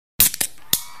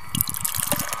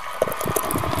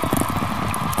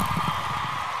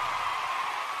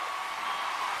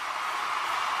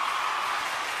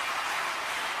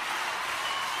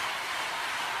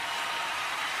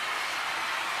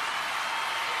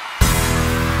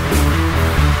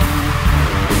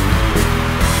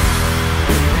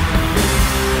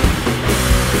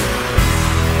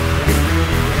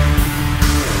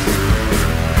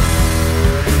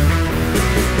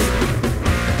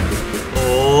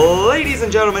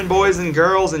Ladies and gentlemen, boys and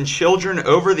girls, and children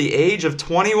over the age of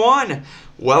 21,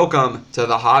 welcome to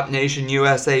the Hop Nation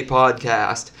USA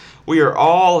podcast. We are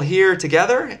all here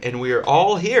together, and we are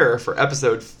all here for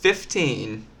episode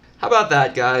 15. How about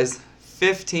that, guys?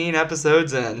 15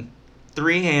 episodes in.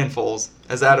 3 handfuls,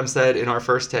 as Adam said in our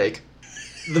first take.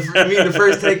 The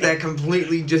first take that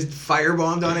completely just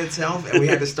firebombed on itself, and we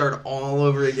had to start all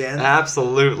over again?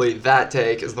 Absolutely, that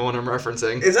take is the one I'm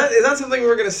referencing. Is that something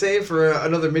we're going to save for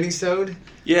another mini-sode?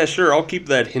 Yeah, sure. I'll keep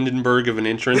that Hindenburg of an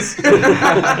entrance.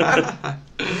 Oh,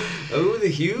 the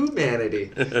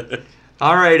humanity.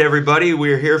 All right, everybody.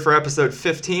 We're here for episode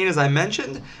 15, as I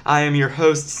mentioned. I am your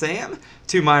host, Sam.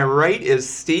 To my right is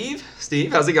Steve.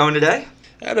 Steve, how's it going today?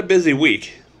 I had a busy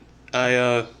week.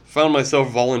 I found myself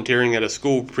volunteering at a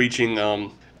school preaching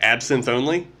absinthe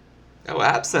only. Oh,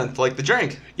 absinthe, like the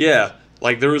drink. Yeah,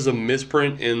 like there was a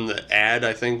misprint in the ad,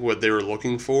 I think, what they were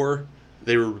looking for.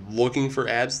 They were looking for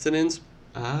abstinence,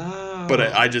 Oh. but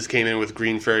I just came in with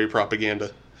Green Fairy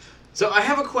propaganda. So I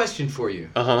have a question for you.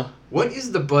 Uh-huh. What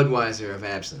is the Budweiser of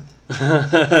absinthe?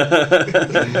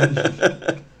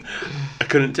 I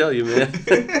couldn't tell you,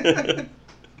 man.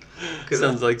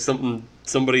 Sounds like something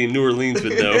somebody in New Orleans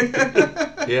would know.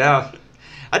 Yeah.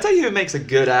 I tell you who makes a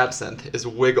good absinthe is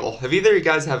Wiggle. Have either of you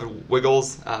guys have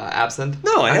Wiggle's absinthe?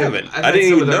 No, I haven't. I've I had didn't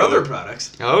some even of their know. other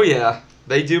products. Oh, yeah.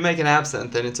 They do make an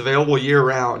absinthe, and it's available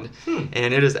year-round,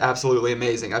 and it is absolutely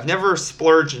amazing. I've never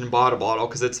splurged and bought a bottle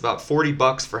because it's about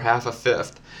 $40 for half a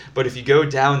fifth. But if you go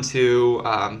down to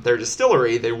their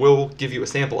distillery, they will give you a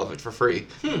sample of it for free,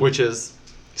 which is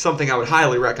something I would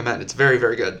highly recommend. It's very,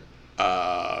 very good.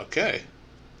 Okay.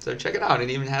 So check it out.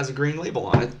 It even has a green label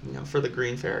on it, for the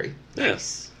Green Fairy.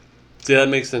 Yes. See, that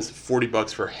makes sense.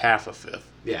 $40 for half a fifth.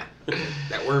 Yeah.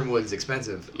 That Wormwood's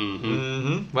expensive. Mm-hmm.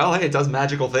 Mm-hmm. Well, hey, it does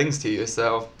magical things to you,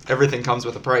 so everything comes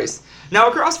with a price. Now,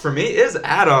 across from me is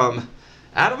Adam.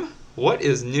 Adam, what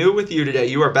is new with you today?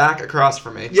 You are back across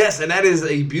from me. Yes, and that is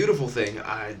a beautiful thing.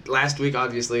 Last week,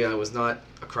 obviously, I was not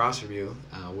across from you.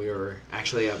 We were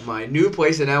actually at my new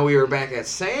place, and now we are back at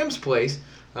Sam's place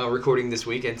recording this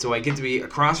week, and so I get to be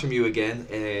across from you again,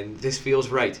 and this feels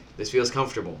right. This feels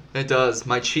comfortable. It does.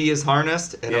 My chi is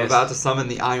harnessed, and I'm Yes. about to summon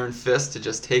the Iron Fist to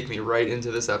just take me right into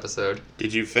this episode.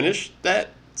 Did you finish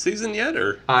that season yet,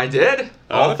 or? I did.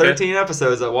 Oh, All okay. 13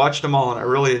 episodes. I watched them all, and I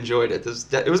really enjoyed it.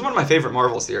 It was one of my favorite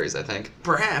Marvel series, I think.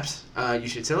 Perhaps you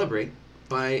should celebrate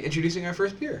by introducing our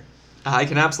first beer. I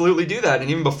can absolutely do that, and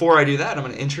even before I do that, I'm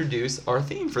going to introduce our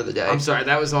theme for the day. I'm sorry,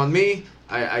 that was on me.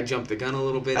 I jumped the gun a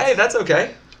little bit. Hey, that's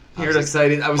okay. I was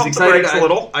excited. pump the brakes a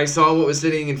little. I saw what was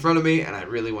sitting in front of me, and I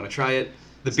really want to try it.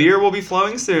 The beer will be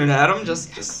flowing soon, Adam.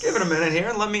 Just give it a minute here,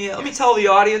 and let me tell the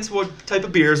audience what type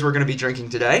of beers we're going to be drinking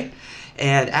today.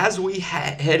 And as we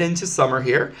head into summer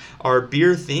here, our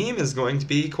beer theme is going to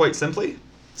be quite simply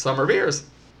summer beers.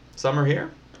 Summer here.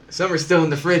 Summer's still in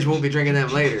the fridge. Won't be drinking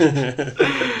them later.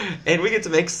 And we get to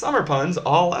make summer puns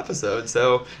all episode.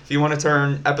 So if you want to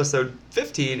turn episode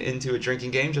 15 into a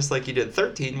drinking game, just like you did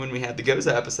 13 when we had the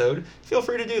Goza episode, feel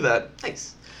free to do that.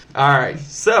 Nice. All right,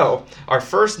 so our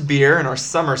first beer in our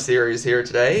summer series here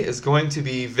today is going to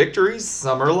be Victory's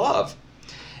Summer Love.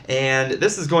 And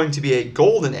this is going to be a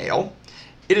golden ale.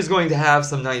 It is going to have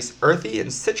some nice earthy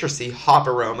and citrusy hop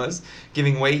aromas,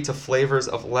 giving way to flavors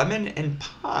of lemon and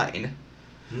pine.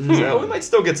 So we might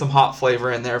still get some hop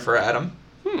flavor in there for Adam.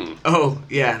 Oh,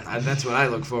 yeah. That's what I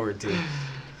look forward to.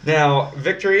 Now,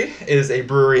 Victory is a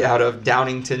brewery out of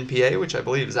Downingtown, PA, which I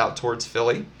believe is out towards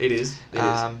Philly. It is.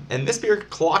 And this beer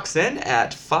clocks in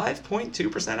at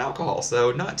 5.2% alcohol,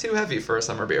 so not too heavy for a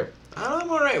summer beer. I'm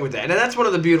all right with that. And that's one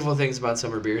of the beautiful things about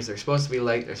summer beers. They're supposed to be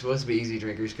light. They're supposed to be easy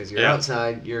drinkers because you're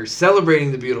outside. You're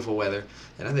celebrating the beautiful weather.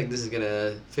 And I think this is going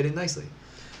to fit in nicely.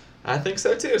 I think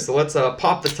so, too. So let's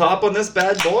pop the top on this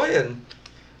bad boy and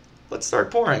let's start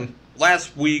pouring.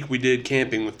 Last week we did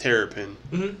camping with Terrapin.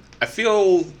 Mm-hmm. I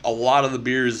feel a lot of the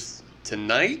beers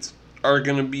tonight are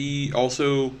going to be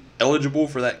also eligible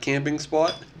for that camping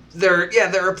spot. They're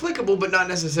applicable, but not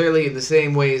necessarily in the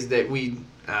same ways that we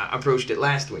approached it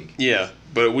last week. Yeah,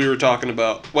 but we were talking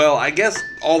about, well, I guess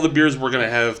all the beers we're going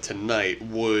to have tonight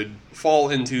would fall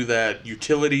into that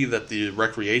utility that the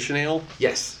recreation ale.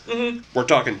 Yes. Mm-hmm. We're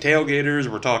talking tailgaters,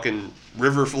 we're talking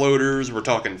river floaters, we're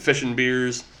talking fishing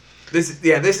beers. This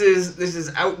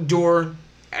is outdoor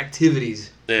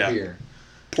activities beer.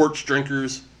 Porch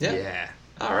drinkers. Yeah.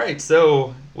 All right,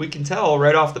 so we can tell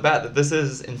right off the bat that this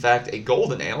is, in fact, a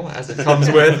golden ale, as it comes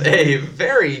with a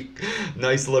very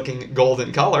nice-looking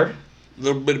golden color. A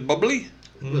little bit bubbly.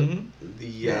 Mm-hmm.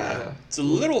 It's a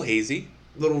little hazy.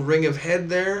 Little ring of head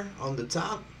there on the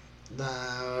top.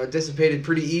 Dissipated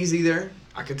pretty easy there.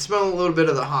 I could smell a little bit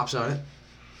of the hops on it.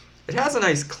 It has a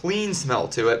nice clean smell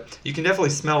to it. You can definitely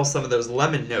smell some of those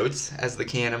lemon notes, as the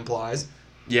can implies.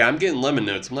 Yeah, I'm getting lemon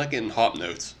notes. I'm not getting hop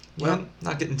notes. Well,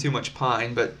 not getting too much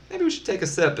pine, but maybe we should take a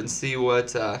sip and see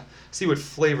what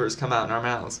flavors come out in our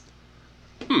mouths.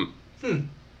 I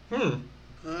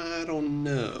don't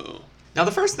know. Now,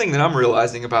 the first thing that I'm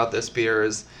realizing about this beer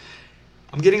is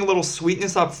I'm getting a little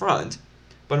sweetness up front,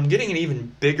 but I'm getting an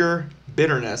even bigger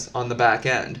bitterness on the back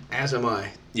end, As am I.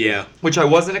 Yeah. which I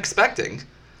wasn't expecting.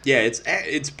 Yeah,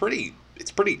 it's pretty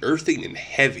earthy and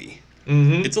heavy.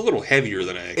 Mm-hmm. It's a little heavier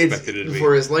than I expected it to be.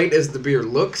 For as light as the beer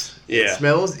looks, Yeah. it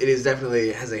smells, it is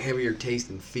definitely has a heavier taste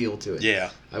and feel to it. Yeah.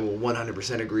 I will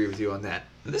 100% agree with you on that.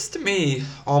 This, to me,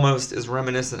 almost is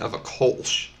reminiscent of a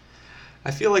Kolsch.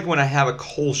 I feel like when I have a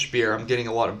Kolsch beer, I'm getting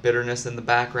a lot of bitterness in the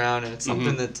background, and it's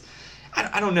something that,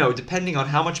 I don't know, depending on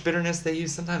how much bitterness they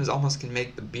use, sometimes almost can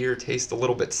make the beer taste a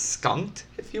little bit skunked,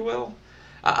 if you will.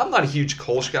 I'm not a huge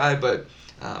Kolsch guy, but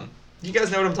you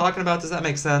guys know what I'm talking about? Does that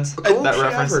make sense? Kolsch, That yeah,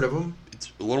 reference? I've heard of them.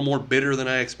 It's a little more bitter than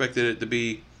I expected it to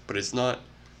be, but it's not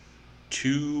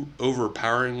too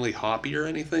overpoweringly hoppy or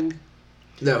anything.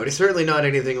 No, it's certainly not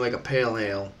anything like a pale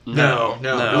ale. No.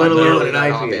 Let alone really an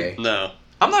not IPA. No.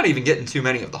 I'm not even getting too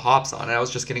many of the hops on it. I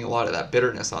was just getting a lot of that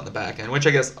bitterness on the back end, which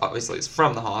I guess obviously is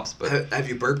from the hops, but Have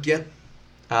you burped yet?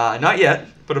 not yet,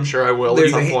 but I'm sure I will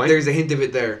There's at some point. There's a hint of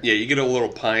it there. Yeah, you get a little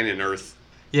pine and earth.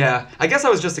 Yeah, I guess I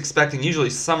was just expecting usually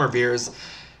summer beers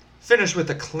finish with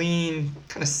a clean,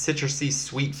 kind of citrusy,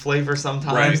 sweet flavor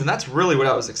sometimes, Right. and that's really what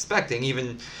I was expecting.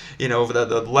 Even,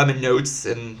 the lemon notes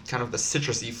and kind of the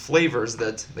citrusy flavors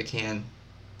that the can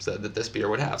said that this beer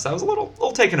would have. So I was a little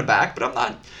taken aback, but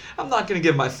I'm not going to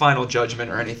give my final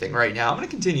judgment or anything right now. I'm going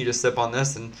to continue to sip on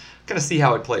this and kind of see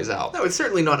how it plays out. No, it's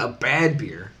certainly not a bad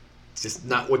beer. It's just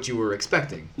not what you were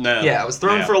expecting. No. Yeah, I was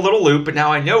thrown Yeah. for a little loop, but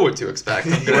now I know what to expect.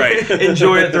 I'm going Right. to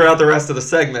enjoy it throughout the rest of the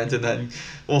segment, and then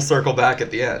we'll circle back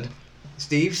at the end.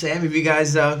 Steve, Sam, have you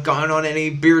guys gone on any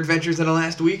beer adventures in the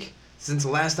last week since the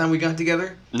last time we got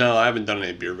together? No, I haven't done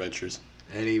any beer ventures.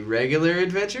 Any regular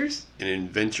adventures? An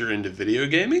adventure into video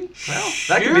gaming? Well,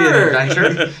 that could be an Sure.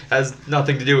 adventure. Has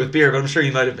nothing to do with beer, but I'm sure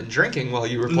you might have been drinking while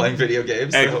you were playing video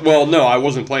games. So. Well, no, I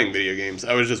wasn't playing video games.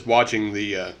 I was just watching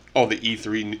the all the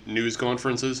E3 news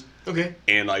conferences, Okay.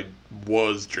 and I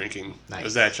was drinking. I Nice.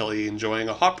 was actually enjoying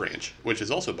a Hop Ranch, which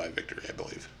is also by Victory, I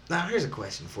believe. Now, here's a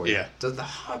question for you. Yeah. Does the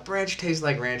hot ranch taste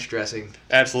like ranch dressing?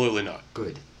 Absolutely not.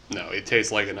 Good. No, it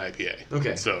tastes like an IPA.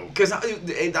 Okay. So, Because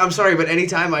I'm sorry, but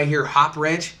anytime I hear hop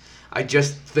ranch, I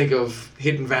just think of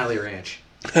Hidden Valley Ranch.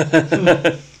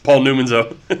 Paul Newman's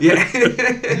Own.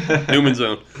 Yeah. Newman's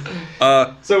Own.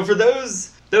 So for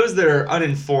those that are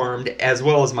uninformed, as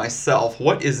well as myself,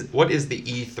 what is the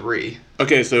E3?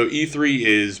 Okay, so E3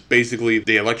 is basically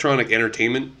the Electronic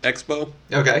Entertainment Expo.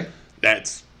 Okay.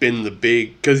 That's been the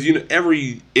big, because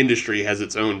every industry has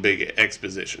its own big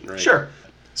exposition, right? Sure.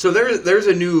 So there's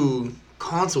a new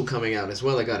console coming out as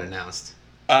well that got announced.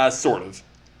 Sort of.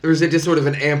 Or is it just sort of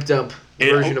an amped up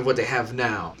It- version of what they have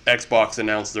now? Xbox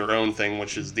announced their own thing,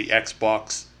 which is the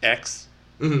Xbox X,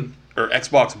 Mm-hmm. or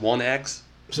Xbox One X.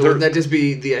 So wouldn't that just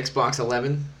be the Xbox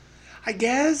 11? I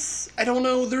guess. I don't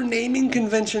know. Their naming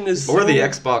convention is Or so- the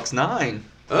Xbox 9,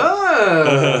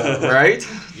 Oh, right?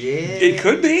 yeah. It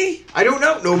could be. I don't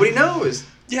know. Nobody knows.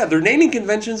 Yeah, their naming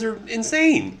conventions are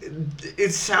insane.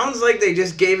 It sounds like they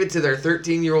just gave it to their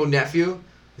 13-year-old nephew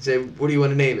and said, "What do you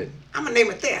want to name it?" I'm gonna name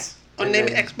it this. I'll And name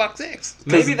it then- Xbox X.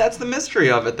 Maybe that's the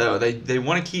mystery of it, though. They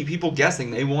want to keep people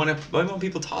guessing. They want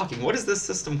people talking. What is this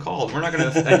system called? We're not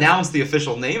going to announce the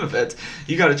official name of it.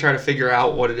 You got to try to figure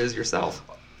out what it is yourself.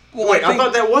 Well, Wait, I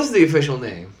thought that was the official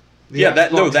name. The Yeah,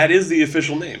 Xbox- that is the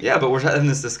official name. Yeah, but we're having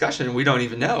this discussion, and we don't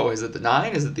even know. Is it the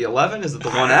 9? Is it the 11? Is it the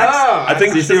 1X? Oh, I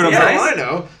think you see what I'm yeah, saying? I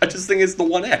know. I just think it's the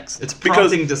One X. It's because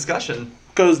prompting discussion.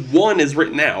 1 is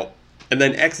written out, and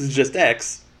then X is just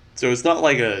X, so it's not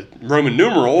like a Roman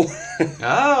numeral.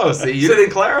 Oh, see, you So didn't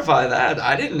they- clarify that.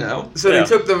 I didn't know. So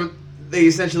Yeah. they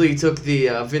essentially took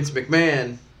the Vince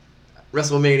McMahon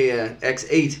WrestleMania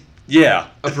X8 Yeah.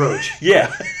 approach.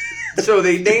 Yeah. So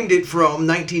they named it from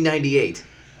 1998.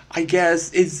 I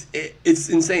guess it's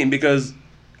insane because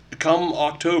come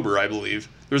October, I believe,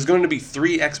 there's going to be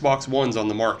 3 Xbox Ones on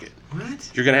the market. What?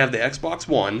 You're going to have the Xbox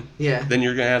One, Yeah. then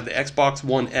you're going to have the Xbox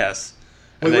One S,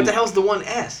 Wait, and what the then hell's the One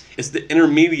S? it's the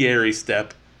intermediary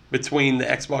step between the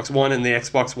Xbox One and the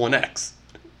Xbox One X.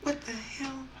 What the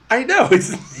hell? I know,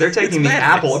 it's They're taking it's the madness.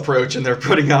 Apple approach, and they're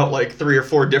putting out like 3 or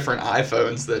 4 different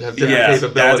iPhones that have different Yeah,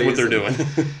 capabilities. that's what they're doing.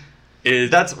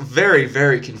 That's very,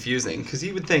 very confusing because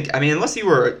you would think, I mean, unless you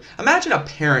were, imagine a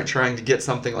parent trying to get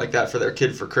something like that for their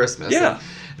kid for Christmas. Yeah. And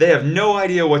they have no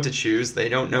idea what to choose. They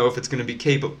don't know if it's going to be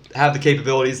have the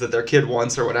capabilities that their kid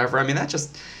wants or whatever. I mean,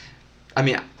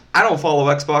 I don't follow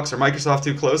Xbox or Microsoft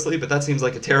too closely, but that seems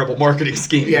like a terrible marketing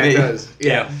scheme to Yeah, me. it does.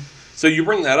 Yeah. So you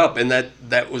bring that up, and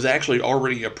that was actually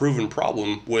already a proven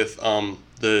problem with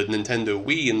the Nintendo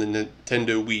Wii and the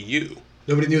Nintendo Wii U.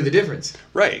 Nobody knew the difference.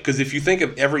 Right, because if you think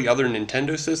of every other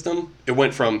Nintendo system, it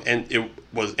went from it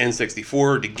was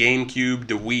N64 to GameCube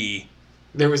to Wii.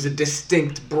 There was a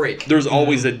distinct break. There's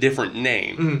always a different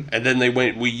name, and then they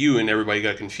went Wii U, and everybody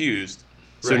got confused.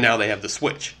 So Right. now they have the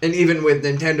Switch. And even with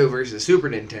Nintendo versus Super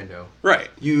Nintendo, Right,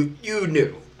 you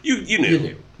knew. you knew. You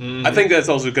knew. I think that's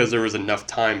also because there was enough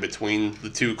time between the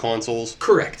two consoles.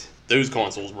 Correct. Those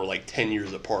consoles were like 10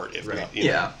 years apart, if Right. not. You know.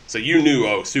 Yeah. So you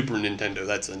knew, Super Nintendo,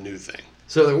 that's a new thing.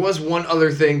 So there was one other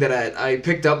thing that I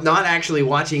picked up, not actually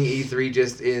watching E3,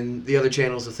 just in the other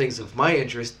channels of things of my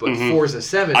interest, but Forza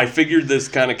 7. I figured this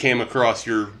kind of came across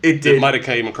your... It did. It might have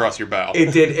came across your bow.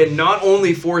 It did, and not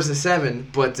only Forza 7,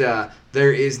 but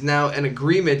there is now an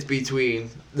agreement between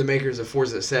the makers of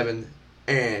Forza 7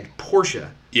 and Porsche.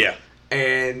 Yeah.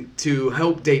 And to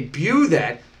help debut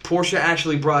that, Porsche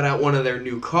actually brought out one of their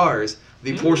new cars,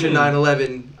 the Porsche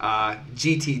 911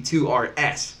 GT2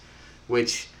 RS,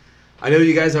 which I know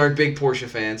you guys aren't big Porsche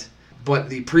fans, but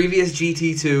the previous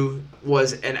GT2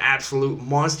 was an absolute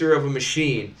monster of a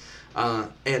machine.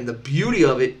 And the beauty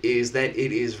of it is that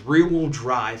it is rear-wheel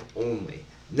drive only.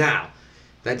 Now,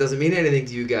 that doesn't mean anything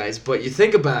to you guys, but you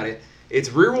think about it, it's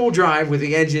rear-wheel drive with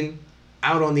the engine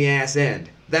out on the ass end.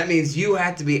 That means you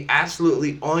have to be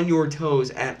absolutely on your toes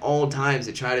at all times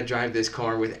to try to drive this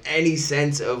car with any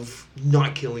sense of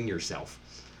not killing yourself.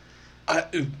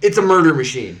 It's a murder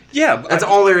machine. Yeah. That's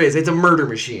all there is. It's a murder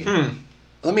machine.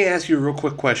 Let me ask you a real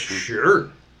quick question. Sure.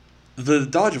 The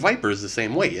Dodge Viper is the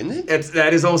same way, isn't it?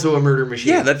 That is also a murder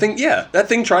machine. Yeah, that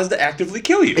thing tries to actively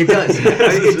kill you. It does.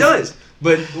 It does.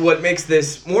 But what makes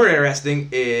this more interesting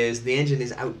is the engine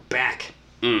is out back.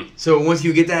 So once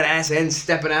you get that ass end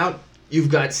stepping out, you've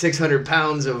got 600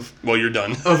 pounds of Well, you're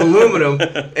done. aluminum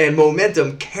and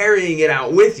momentum carrying it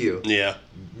out with you. Yeah.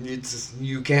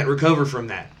 You can't recover from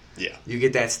that. Yeah. You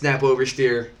get that snap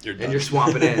oversteer, You're done. and you're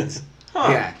swapping ends.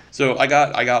 Yeah. So I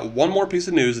got one more piece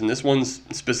of news, and this one's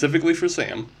specifically for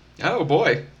Sam. Oh,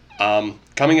 boy.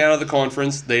 Coming out of the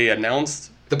conference, they announced,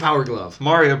 The Power Glove.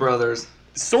 Mario Brothers.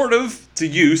 sort of to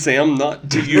you, Sam, not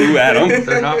to you, Adam.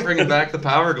 They're not bringing back the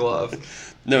Power Glove.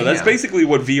 No, that's Yeah. basically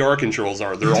what VR controls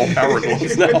are. They're all power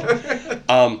gloves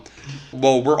now.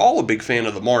 Well, we're all a big fan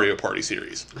of the Mario Party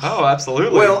series. Oh,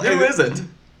 absolutely. Well, who and- isn't?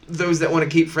 Those that want to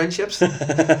keep friendships.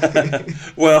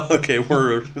 Well, okay,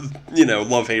 we're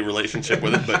love-hate relationship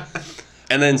with it, but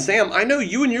and then Sam, I know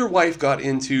you and your wife got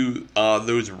into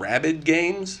those Rabbids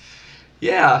games.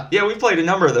 Yeah, we played a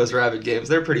number of those Rabbids games.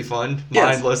 They're pretty fun,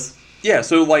 Yes. mindless. Yeah,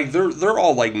 so like they're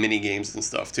all like mini games and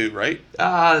stuff too, right?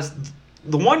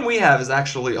 The one we have is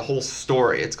actually a whole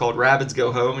story. It's called Rabbids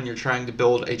Go Home, and you're trying to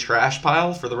build a trash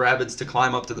pile for the Rabbids to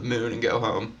climb up to the moon and go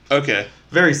home. Okay.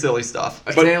 Very silly stuff.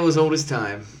 A tale as old as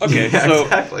time. Okay, Yeah, so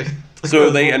exactly. so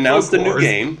they announced a new Folklore.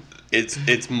 game.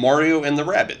 It's Mario and the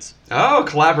Rabbids. Oh,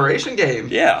 collaboration game.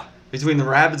 Yeah. Between the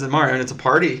Rabbids and Mario, and it's a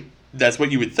party. That's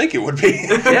what you would think it would be.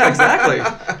 Yeah, exactly.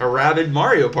 A Rabbid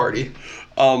Mario party.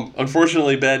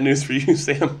 Unfortunately, bad news for you,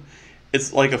 Sam.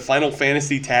 It's like a Final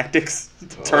Fantasy Tactics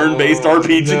turn-based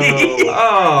RPG. no.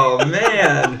 Oh,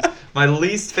 man. My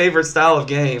least favorite style of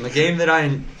game. A game that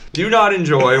I do not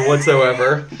enjoy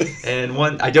whatsoever. And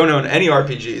I don't own any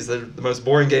RPGs. They're the most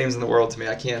boring games in the world to me.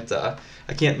 I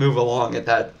can't move along at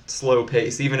that slow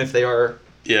pace, even if they are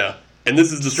Yeah. And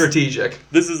this is the strategic.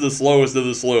 This is the slowest of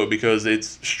the slow because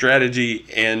it's strategy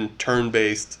and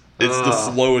turn-based. It's the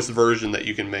slowest version that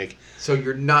you can make. So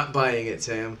you're not buying it,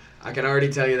 Sam. I can already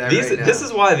tell you that right now. This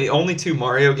is why the only two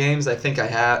Mario games I think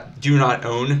I do not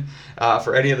own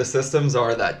for any of the systems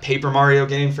are that Paper Mario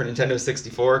game for Nintendo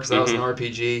 64, because that was an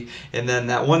RPG, and then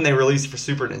that one they released for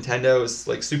Super Nintendo is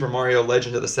like Super Mario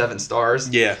Legend of the Seven Stars.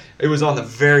 Yeah. It was on the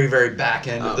very, very back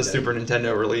end of the Okay. Super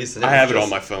Nintendo release. And I was have it just- on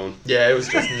my phone. Yeah, it was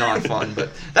just not fun, but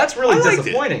that's really I liked it,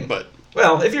 disappointing. but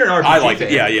well, if you're an RPG I like it.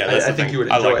 fan, Yeah, that's I the think thing. you would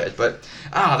I enjoy like it. But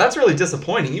that's really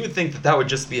disappointing. You would think that would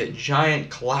just be a giant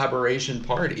collaboration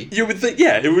party. you would think,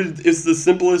 yeah, it's the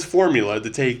simplest formula to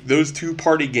take those two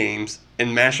party games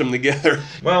and mash them together.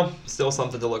 Well, still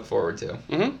something to look forward to.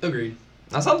 Agreed.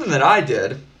 Now, something that I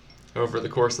did over the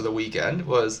course of the weekend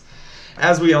was,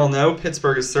 as we all know,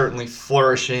 Pittsburgh is certainly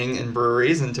flourishing in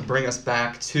breweries, and to bring us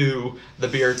back to the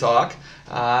beer talk,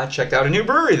 checked out a new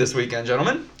brewery this weekend,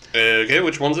 gentlemen. Okay,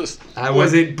 which one's this?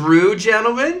 Was it Brew,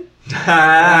 gentlemen?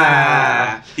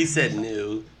 He said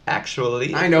no.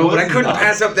 Actually, I know, but I was couldn't not.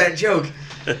 pass up that joke.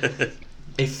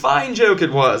 A fine joke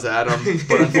it was, Adam,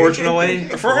 but unfortunately,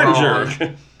 Fern wrong.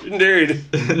 jerk. Indeed.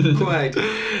 Quite.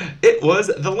 It was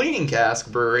the Leaning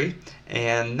Cask Brewery,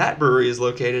 and that brewery is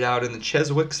located out in the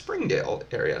Cheswick Springdale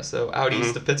area. So out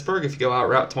east of Pittsburgh, if you go out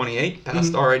Route 28,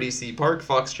 past RIDC Park,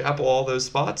 Fox Chapel, all those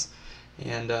spots,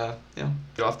 and go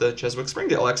off the Cheswick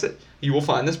Springdale exit, you will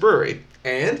find this brewery.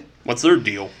 And? What's their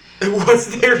deal? What's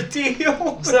their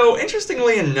deal? So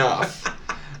interestingly enough,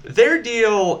 their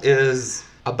deal is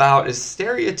about as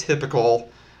stereotypical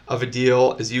of a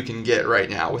deal as you can get right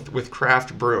now with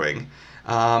craft brewing.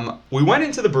 We went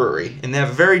into the brewery, and they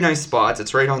have very nice spots.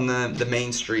 It's right on the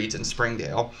main street in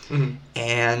Springdale.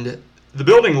 And the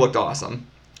building looked awesome.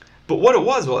 But what it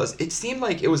was it seemed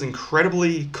like it was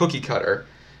incredibly cookie cutter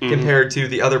compared to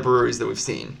the other breweries that we've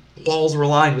seen. Walls were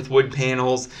lined with wood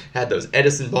panels, had those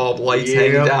Edison bulb lights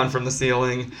hanging down from the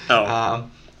ceiling. Oh.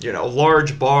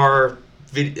 Large bar,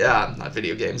 not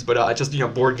video games, but just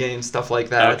board games, stuff like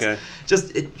that. Okay.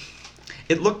 Just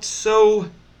it looked so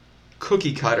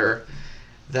cookie cutter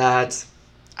that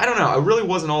I don't know. I really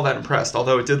wasn't all that impressed,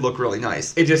 although it did look really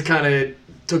nice. It just kind of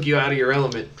took you out of your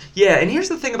element. Yeah, and here's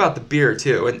the thing about the beer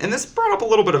too, and this brought up a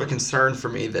little bit of a concern for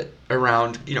me that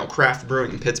around craft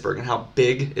brewing in Pittsburgh and how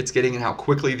big it's getting and how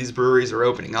quickly these breweries are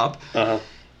opening up.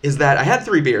 Is that I had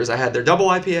 3 beers. I had their double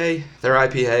IPA, their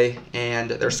IPA, and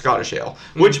their Scottish Ale,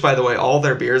 which, by the way, all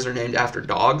their beers are named after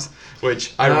dogs,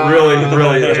 which I really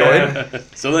enjoyed.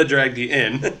 So that dragged you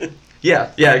in.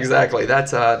 Yeah, exactly.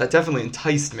 That definitely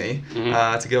enticed me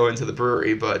to go into the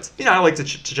brewery, but I like to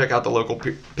check out the local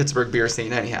Pittsburgh beer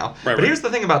scene anyhow. But here's the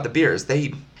thing about the beers: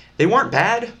 they weren't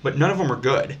bad, but none of them were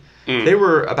good. They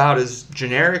were about as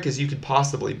generic as you could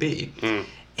possibly be.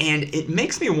 And it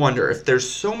makes me wonder if there's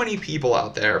so many people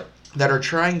out there that are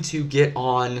trying to get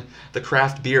on the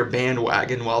craft beer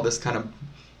bandwagon while this kind of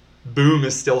boom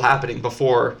is still happening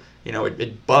before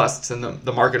it busts and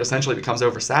the market essentially becomes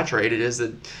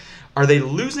oversaturated. Are they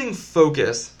losing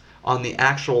focus on the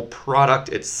actual product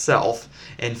itself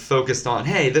and focused on,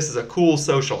 hey, this is a cool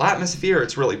social atmosphere,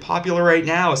 it's really popular right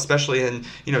now, especially in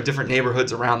different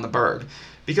neighborhoods around the burg?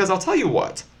 Because I'll tell you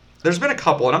what, there's been a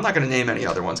couple, and I'm not going to name any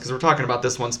other ones because we're talking about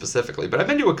this one specifically, but I've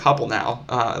been to a couple now,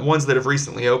 ones that have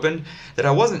recently opened, that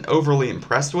I wasn't overly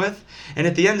impressed with. And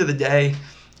at the end of the day,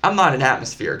 I'm not an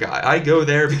atmosphere guy. I go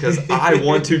there because I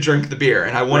want to drink the beer,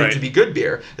 and I want it to be good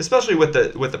beer, especially with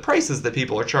the prices that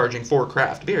people are charging for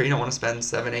craft beer. You don't want to spend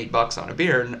 $7-8 on a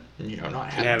beer and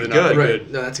not have it be good. Right.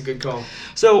 No, that's a good call.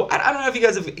 So I don't know if you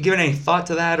guys have given any thought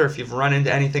to that or if you've run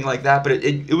into anything like that, but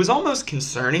it was almost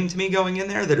concerning to me going in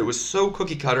there that it was so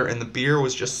cookie cutter and the beer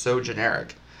was just so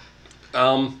generic.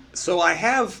 So I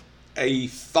have a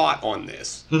thought on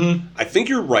this. I think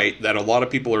you're right that a lot of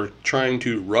people are trying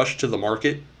to rush to the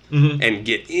market and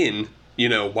get in,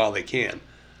 while they can.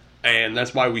 And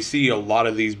that's why we see a lot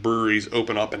of these breweries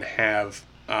open up and have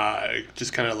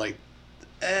just kind of like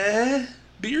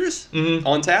beers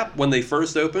on tap when they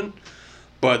first open.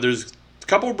 But there's a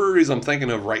couple of breweries I'm thinking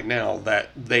of right now that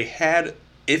they had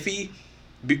iffy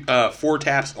 4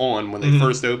 taps on when they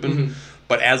first opened.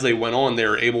 But as they went on, they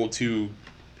were able to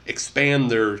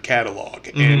expand their catalog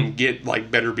and get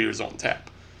like better beers on tap.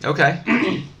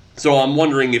 Okay. So I'm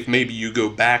wondering if maybe you go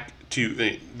back to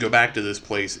this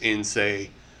place in say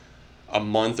a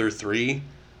month or 3,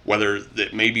 whether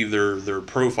that maybe their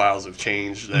profiles have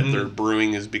changed, that their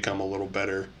brewing has become a little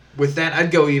better. With that,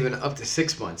 I'd go even up to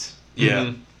 6 months.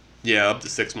 Yeah, up to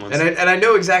 6 months. And I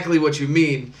know exactly what you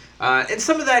mean. And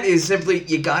some of that is simply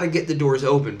you got to get the doors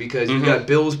open because you've got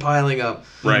bills piling up.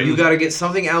 Right. You got to get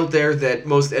something out there that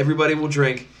most everybody will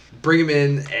drink. Bring them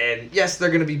in, and yes, they're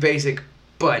going to be basic,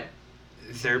 but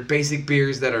they're basic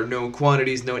beers that are known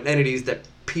quantities, known entities that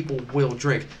people will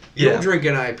drink. You'll drink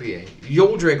an IPA.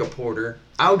 You'll drink a porter.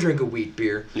 I'll drink a wheat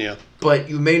beer. Yeah. But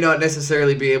you may not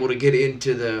necessarily be able to get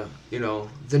into the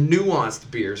nuanced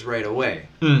beers right away.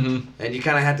 And you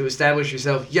kind of have to establish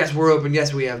yourself, yes, we're open,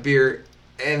 yes, we have beer,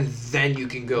 and then you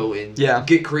can go and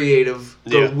get creative,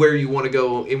 go where you want to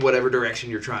go in whatever direction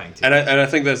you're trying to. And I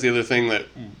think that's the other thing that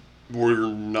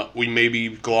we may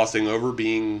be glossing over,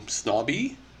 being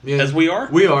snobby as we are.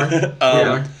 We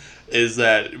are. Is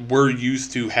that we're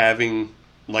used to having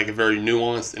like a very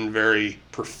nuanced and very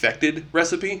perfected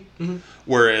recipe,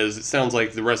 whereas it sounds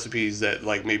like the recipes that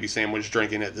like maybe Sam was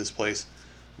drinking at this place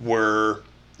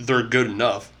they're good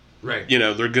enough. Right.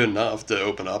 They're good enough to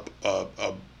open up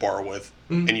a bar with,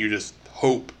 and you just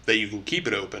hope that you can keep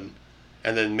it open,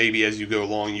 and then maybe as you go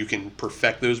along you can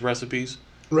perfect those recipes.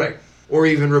 Right. or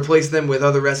even replace them with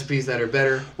other recipes that are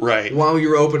better. Right. While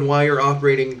you're open, while you're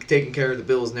operating, taking care of the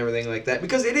bills and everything like that.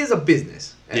 Because it is a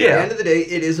business. At the end of the day,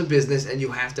 it is a business, and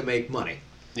you have to make money.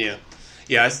 Yeah.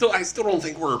 Yeah, I still don't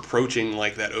think we're approaching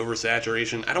like that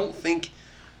oversaturation. I don't think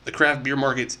the craft beer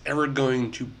market's ever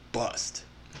going to bust.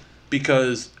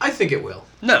 Because I think it will.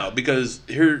 No, because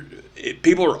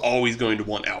people are always going to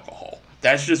want alcohol.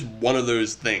 That's just one of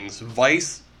those things.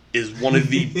 Vice is one of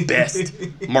the best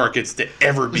markets to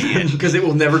ever be in. Because it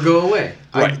will never go away.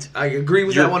 Right. I agree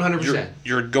with that 100%.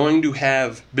 You're going to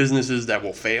have businesses that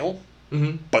will fail,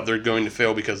 but they're going to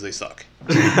fail because they suck.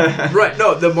 Right.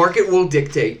 No, the market will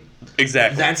dictate.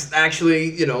 Exactly. That's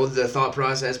actually, the thought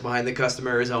process behind the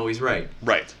customer is always right.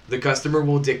 Right. The customer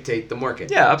will dictate the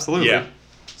market. Yeah, absolutely. Yeah.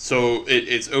 So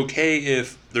it's okay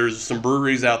if there's some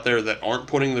breweries out there that aren't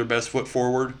putting their best foot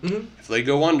forward. Mm-hmm. If they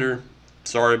go under,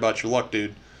 sorry about your luck,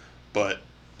 dude. But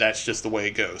that's just the way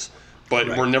it goes. But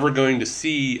we're never going to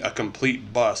see a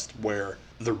complete bust where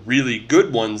the really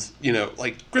good ones,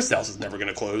 like Grist House is never going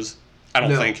to close. I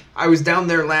don't think. I was down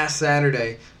there last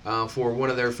Saturday for one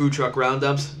of their food truck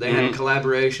roundups. They had a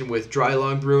collaboration with Dry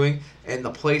Log Brewing, and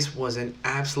the place was an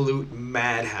absolute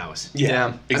madhouse.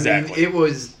 Yeah, exactly. I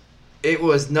mean, it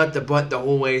was nut to butt the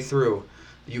whole way through.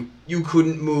 You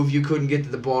couldn't move. You couldn't get to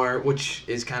the bar, which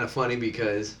is kind of funny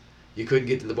because you couldn't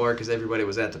get to the bar because everybody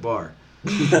was at the bar.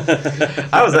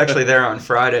 I was actually there on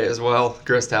Friday as well,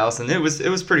 Grist House, and it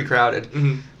was pretty crowded.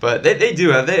 Mm-hmm. But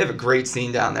they have a great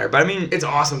scene down there. But I mean, it's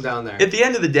awesome down there. At the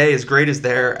end of the day, as great as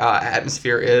their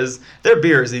atmosphere is, their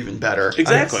beer is even better.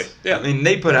 Exactly. I mean,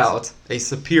 they put out a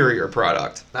superior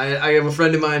product. I have a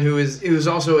friend of mine who is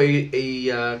also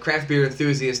a craft beer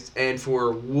enthusiast, and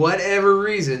for whatever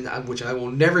reason, which I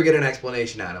will never get an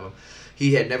explanation out of him,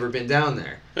 he had never been down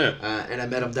there. Yeah. And I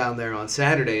met him down there on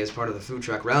Saturday as part of the food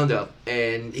truck roundup.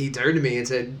 And he turned to me and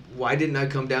said, "Why didn't I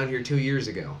come down here 2 years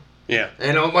ago?" Yeah.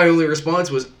 And my only response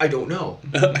was, "I don't know.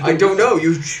 I don't know.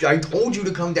 I told you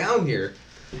to come down here."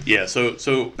 Yeah.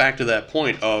 So back to that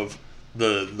point of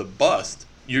the bust.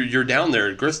 You're down there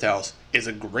at Grist House. It's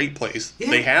a great place.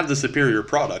 Yeah. They have the superior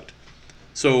product.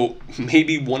 So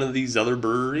maybe one of these other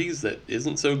breweries that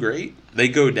isn't so great, they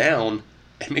go down.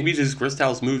 And maybe just Grist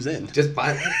House moves in. Just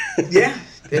buy yeah.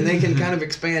 And they can kind of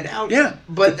expand out. Yeah.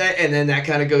 But and then that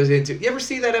kind of goes into... You ever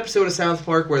see that episode of South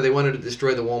Park where they wanted to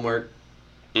destroy the Walmart?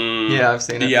 Yeah, I've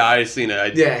seen it. Yeah, I've seen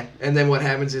it. Yeah. And then what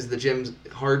happens is the gym's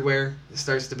hardware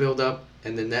starts to build up.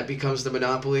 And then that becomes the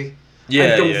monopoly.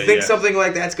 Yeah, I don't think something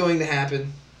like that's going to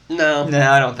happen. No.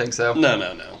 No, I don't think so.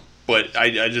 No. But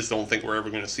I just don't think we're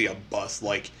ever going to see a bust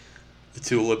like the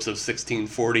Tulips of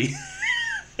 1640.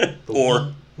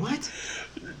 Or... What?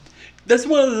 That's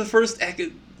one of the first...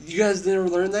 You guys never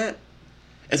learned that?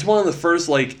 It's one of the first,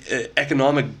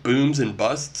 economic booms and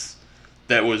busts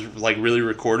that was, really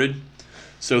recorded.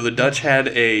 So the Dutch had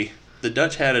a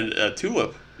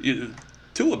tulip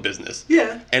business.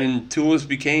 Yeah. And tulips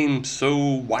became so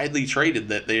widely traded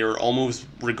that they are almost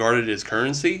regarded as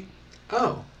currency.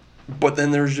 Oh. But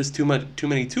then there was just too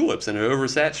many tulips, and it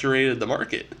oversaturated the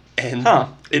market. And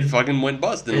it fucking went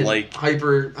bust. And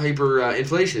hyper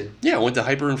inflation. Yeah, it went to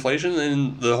hyperinflation,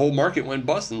 and the whole market went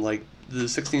bust in, the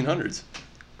 1600s.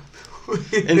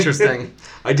 Interesting.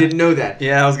 I didn't know that.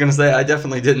 Yeah, I was going to say, I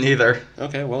definitely didn't either.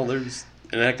 Okay, well, there's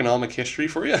an economic history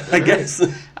for you, I guess.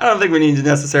 I don't think we need to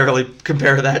necessarily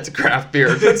compare that to craft beer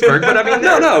in Pittsburgh, but I mean,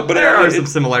 there are some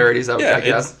similarities, I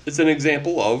guess. It's an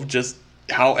example of just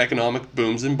how economic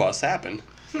booms and busts happen.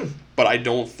 But I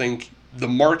don't think the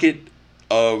market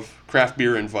of craft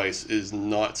beer and Vice is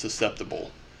not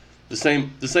susceptible. The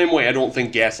same way I don't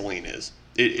think gasoline is.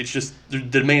 It's just the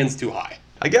demand's too high.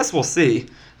 I guess we'll see.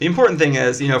 The important thing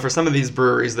is, for some of these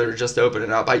breweries that are just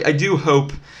opening up, I do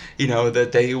hope,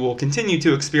 that they will continue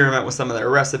to experiment with some of their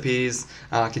recipes,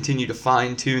 continue to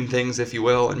fine-tune things, if you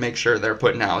will, and make sure they're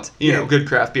putting out, good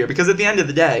craft beer. Because at the end of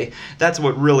the day, that's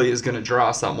what really is going to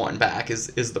draw someone back,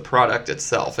 is the product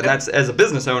itself. And that's, as a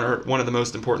business owner, one of the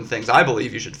most important things I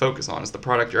believe you should focus on is the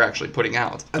product you're actually putting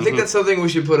out. I think that's something we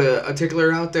should put a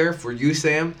tickler out there for you,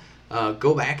 Sam.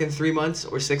 Go back in 3 months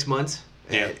or 6 months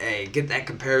and get that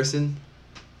comparison.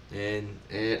 And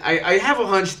I have a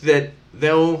hunch that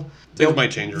they'll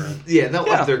might change around. Yeah, they'll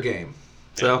up their game.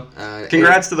 So,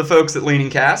 congrats to the folks at Leaning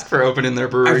Cask for opening their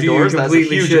brewery doors. That's a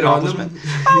huge accomplishment.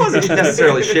 I wasn't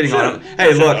necessarily shitting on them.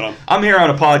 Hey, look, I'm here on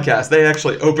a podcast. They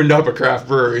actually opened up a craft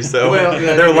brewery, so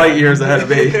they're light years ahead of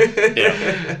me.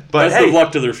 Yeah, but best of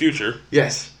luck to their future.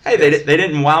 Yes. Hey, they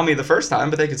didn't wow me the first time,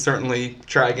 but they could certainly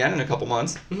try again in a couple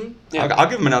months. Mm-hmm. Yeah. I'll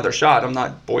give them another shot. I'm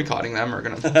not boycotting them or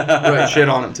going to shit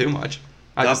on them too much.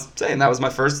 I'm just saying those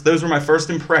were my first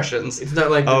impressions. It's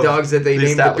not like the of dogs that they the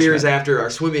named the beers establishment. after are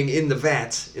swimming in the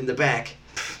vats in the back.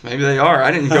 Maybe they are.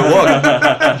 I didn't go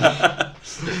look.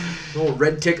 Old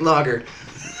red tick lager.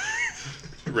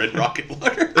 Red Rocket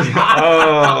Lager.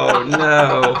 Oh,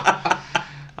 no.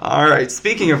 All right,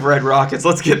 speaking of Red Rockets,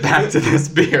 let's get back to this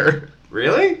beer.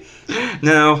 Really?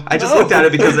 No, I just looked at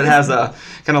it because it has a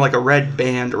kind of like a red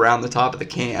band around the top of the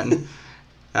can.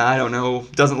 I don't know.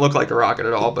 Doesn't look like a rocket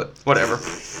at all, but whatever.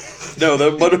 No,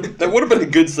 that would have been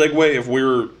a good segue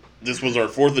if this was our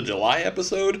 4th of July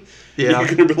episode. Yeah. You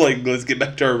could have been like, let's get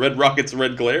back to our Red Rockets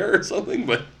Red Glare or something,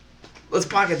 but Let's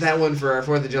pocket that one for our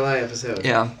 4th of July episode.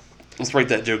 Yeah. let's write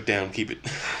that joke down, keep it.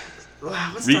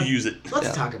 Wow, Reuse it. Let's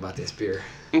Yeah. talk about this beer.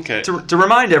 Okay. To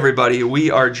remind everybody,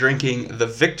 we are drinking the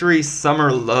Victory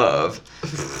Summer Love.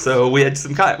 So we had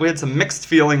some mixed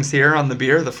feelings here on the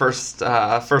beer the first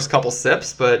couple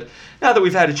sips, but now that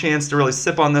we've had a chance to really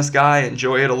sip on this guy,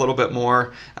 enjoy it a little bit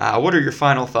more, what are your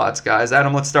final thoughts, guys?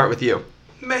 Adam, let's start with you.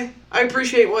 Meh. I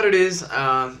appreciate what it is.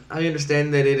 I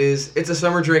understand that it's a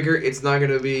summer drinker. It's not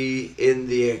going to be in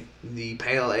the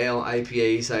pale ale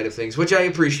IPA side of things, which I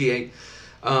appreciate.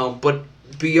 But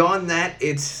beyond that,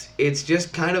 it's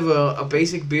just kind of a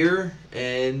basic beer,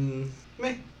 and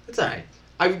meh, it's alright.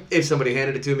 If somebody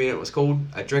handed it to me and it was cold,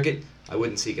 I'd drink it. I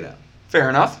wouldn't seek it out. Fair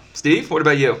enough. Steve, what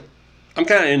about you? I'm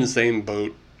kind of in the same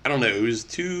boat. I don't know. It was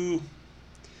too.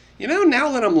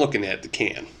 Now that I'm looking at the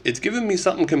can, it's giving me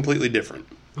something completely different.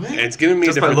 What? And it's giving me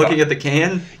Just a by different looking thought. at the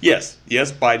can? Yes,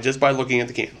 by looking at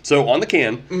the can. So on the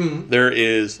can, there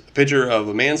is a picture of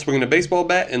a man swinging a baseball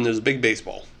bat, and there's a big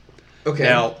baseball. Okay.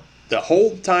 Now, the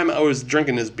whole time I was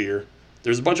drinking this beer,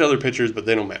 there's a bunch of other pictures, but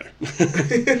they don't matter.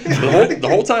 the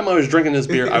whole time I was drinking this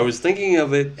beer, I was thinking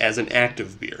of it as an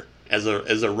active beer, as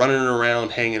a running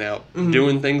around, hanging out,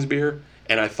 doing things beer,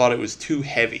 and I thought it was too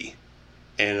heavy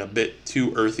and a bit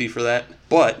too earthy for that.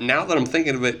 But now that I'm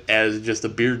thinking of it as just a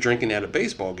beer drinking at a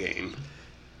baseball game,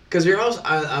 Because you're also,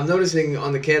 I'm noticing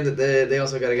on the can that they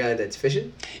also got a guy that's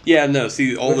fishing. yeah, no,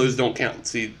 see, all those don't count.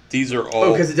 See, these are all...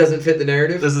 Oh, because it doesn't fit the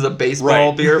narrative. This is a baseball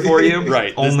Right. beer for you?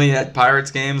 Right. Only at Pirates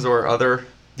games or other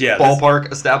yeah,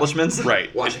 ballpark establishments?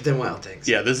 Right. Washington Wild Things.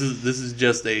 Yeah, this is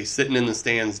just a sitting in the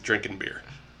stands drinking beer.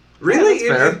 Really?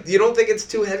 Yeah, that's fair. You don't think it's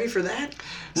too heavy for that?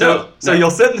 So No.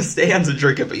 you'll sit in the stands and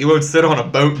drink it, but you won't sit on a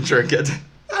boat and drink it.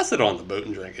 I sit on the boat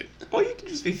and drink it. Well, you can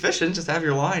just be fishing, just have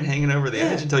your line hanging over the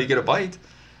edge until you get a bite.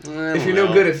 If you're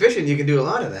no good at fishing, you can do a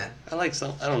lot of that. I like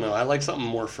something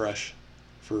more fresh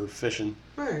for fishing.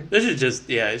 Right. This is just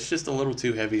it's just a little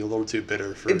too heavy, a little too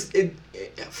bitter for.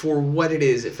 For what it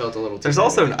is, it felt a little too There's heavy.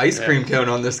 also an ice cream cone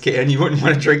on this can. You wouldn't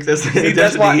want to drink this in that's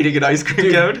addition why- to eating an ice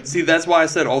cream cone. See, that's why I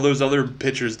said all those other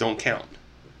pitchers don't count.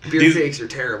 Beer these- shakes are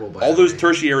terrible. By All the those way.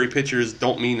 tertiary pitchers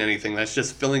don't mean anything. That's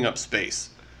just filling up space.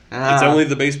 It's Ah. only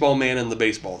the baseball man and the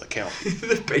baseball that count.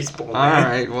 the baseball. All Man.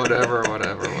 right, whatever.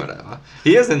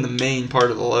 He is in the main part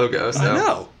of the logo, so. I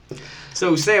know.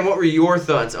 So Sam, what were your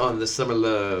thoughts on the Summer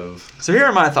Love? So here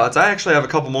are my thoughts. I actually have a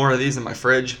couple more of these in my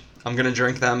fridge. I'm going to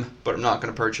drink them, but I'm not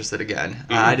going to purchase it again.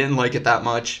 I didn't like it that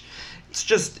much.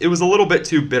 It was a little bit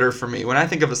too bitter for me. When I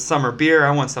think of a summer beer,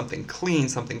 I want something clean,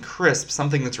 something crisp,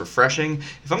 something that's refreshing.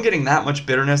 If I'm getting that much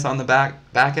bitterness on the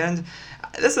back end,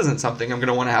 this isn't something I'm going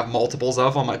to want to have multiples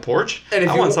of on my porch. And if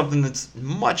I you want wa- something that's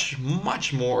much,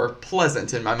 much more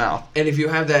pleasant in my mouth. And if you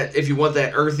want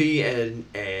that earthy and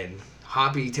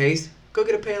hoppy taste, go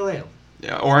get a pale ale.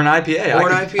 Yeah, or an IPA. Or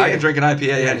an I IPA. can drink an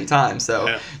IPA anytime.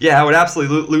 So, yeah, I would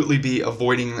absolutely be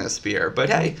avoiding this beer. But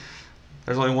hey,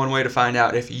 there's only one way to find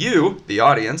out if you, the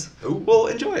audience, will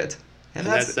enjoy it. And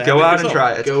that's that's go out and yourself.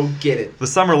 try it. Go get it. The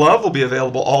Summer Love will be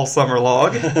available all summer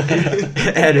long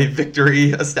at a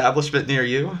Victory establishment near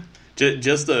you.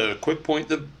 Just a quick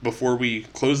point before we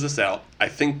close this out. I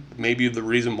think maybe the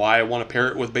reason why I want to pair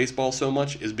it with baseball so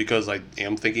much is because I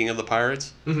am thinking of the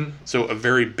Pirates. Mm-hmm. So a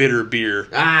very bitter beer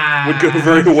Ah. would go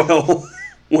very well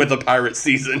with a Pirate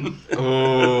season.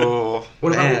 Oh,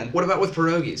 What man. about with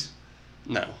pierogies?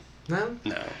 No. No.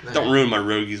 Don't ruin my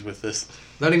rogies with this.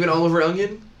 Not even Oliver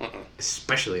Onion. Uh-uh.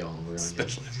 Especially Oliver Onion.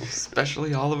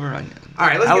 Especially Oliver Onion. All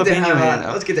right, let's get the hell Jalapeno.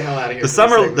 out. Let's get the hell out of here.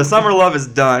 The summer love is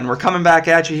done. We're coming back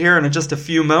at you here in just a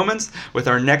few moments with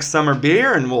our next summer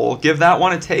beer, and we'll give that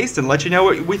one a taste and let you know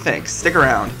what we think. Stick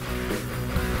around.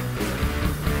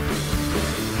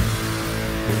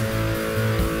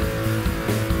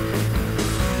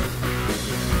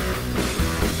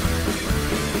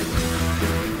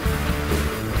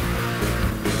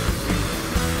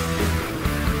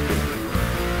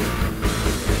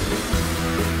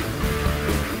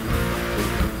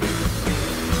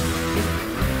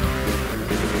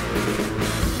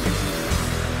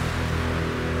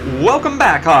 Welcome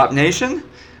back, Hop Nation.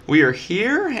 We are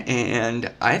here,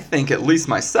 and I think, at least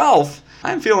myself,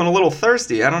 I'm feeling a little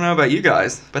thirsty. I don't know about you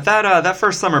guys, but that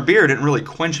first summer beer didn't really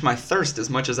quench my thirst as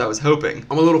much as I was hoping.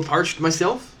 I'm a little parched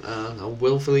myself. I'll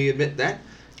willfully admit that.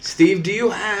 Steve, do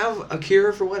you have a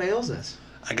cure for what ails us?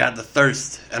 I got the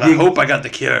thirst, and I hope I got the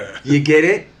cure. You get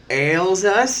it? Ails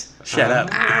us? Shut up.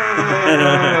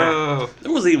 Oh.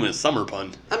 There wasn't even a summer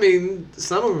pun. I mean,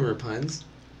 some of them are puns.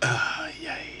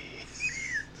 Yay.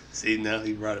 See, now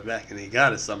he brought it back, and he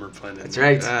got a summer pun. That's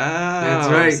right. Oh, That's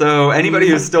right. So anybody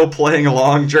who's still playing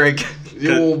along, drink.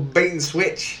 The old bait and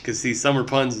switch. Because see, summer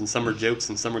puns and summer jokes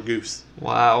and summer goose.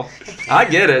 Wow. I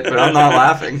get it, but I'm not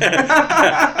laughing.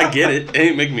 I get it. It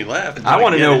ain't making me laugh. but I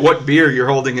want to get know it. what beer you're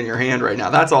holding in your hand right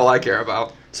now. That's all I care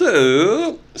about.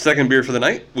 So, second beer for the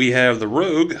night, we have the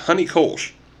Rogue Honey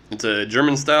Kolsch. It's a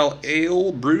German-style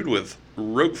ale brewed with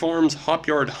Rogue Farms Hop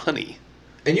Yard honey.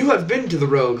 And you have been to the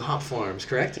Rogue Hop Farms,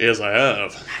 correct? Yes, I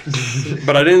have.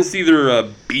 But I didn't see their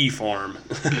bee farm.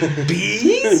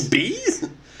 Bees? Bees?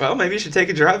 Well, maybe you should take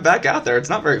a drive back out there. It's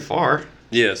not very far.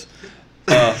 Yes.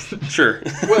 Sure.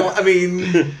 Well, I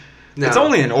mean... No. It's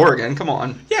only in Oregon. Come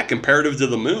on. Yeah, comparative to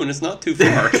the moon, it's not too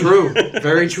far. True.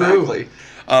 Very true. Exactly.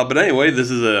 But anyway,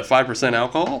 this is a 5%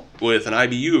 alcohol with an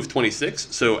IBU of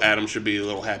 26, so Adam should be a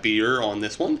little happier on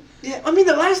this one. Yeah, I mean,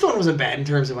 the last one wasn't bad in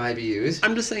terms of IBUs.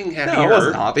 I'm just saying happier. No, it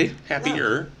wasn't hoppy.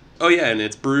 Happier. Oh, yeah, and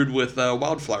it's brewed with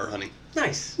wildflower honey.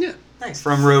 Nice. Yeah. Nice.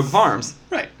 From Rogue Farms.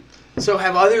 Right. So,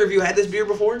 have either of you had this beer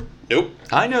before? Nope.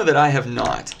 I know that I have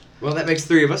not. Well, that makes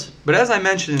 3 of us. But as I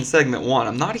mentioned in segment 1,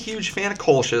 I'm not a huge fan of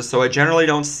Kolsch's, so I generally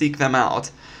don't seek them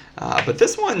out. But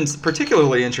this one's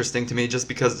particularly interesting to me just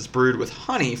because it's brewed with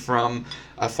honey from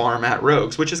a farm at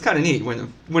Rogues, which is kind of neat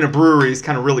when a brewery is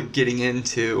kind of really getting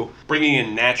into Bringing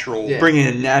in natural. Yeah. bringing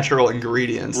in natural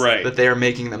ingredients Right. that they are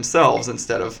making themselves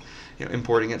instead of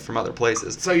importing it from other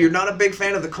places. So, you're not a big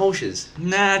fan of the Kolsch's.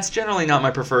 Nah, it's generally not my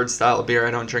preferred style of beer.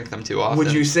 I don't drink them too often.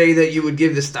 Would you say that you would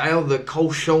give the style the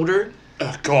Kolsch shoulder?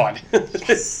 Oh, God.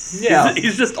 Yeah.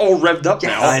 He's just all revved up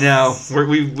now. I know.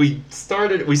 We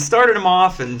started him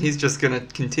off, and he's just gonna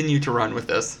continue to run with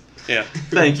this. Yeah.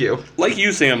 Thank you. Like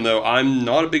you, Sam, though, I'm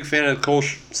not a big fan of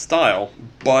Kolsch style,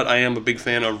 but I am a big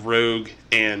fan of Rogue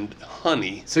and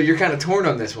honey. So, you're kind of torn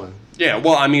on this one. Yeah,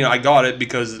 well, I mean, I got it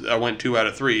because I went 2 out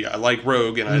of 3. I like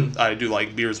Rogue, and I do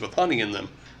like beers with honey in them.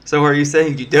 So are you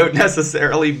saying you don't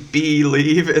necessarily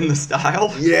believe in the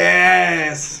style?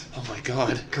 Yes! Oh, my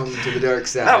God. Come to the dark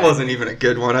side. That wasn't even a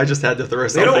good one. I just had to throw They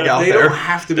something out they there. don't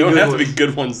have to They be don't good have to ones. be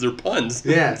good ones. They're puns.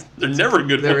 Yeah. They're never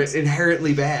good They're ones.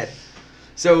 inherently bad.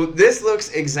 So this looks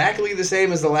exactly the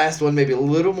same as the last one, maybe a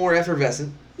little more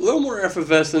effervescent. A little more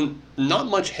effervescent, not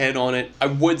much head on it. I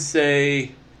would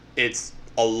say it's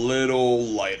a little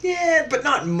lighter. Yeah, but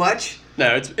not much.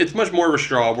 No, it's much more of a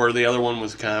straw, where the other one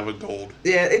was kind of a gold.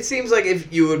 Yeah, it seems like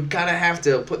if you would kind of have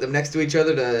to put them next to each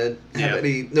other to have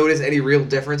Yeah. notice any real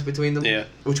difference between them. Yeah.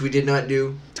 Which we did not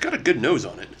do. It's got a good nose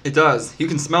on it. It does. You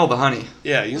can smell the honey.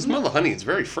 Yeah, you can smell the honey. It's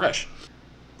very fresh.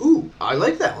 Ooh, I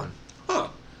like that one. Huh.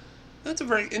 That's a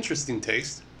very interesting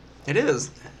taste. It is.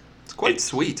 It's quite It's-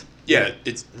 sweet. Yeah,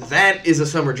 That is a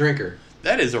summer drinker.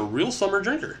 that is a real summer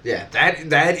drinker. Yeah,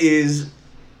 that is.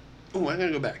 Oh, I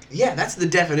gotta go back. Yeah, that's the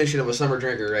definition of a summer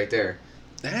drinker right there.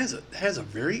 That has a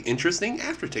very interesting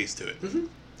aftertaste to it.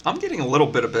 I'm getting a little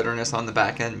bit of bitterness on the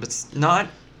back end, but it's not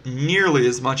nearly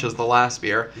as much as the last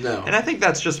beer. No. And I think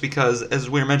that's just because, as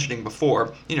we were mentioning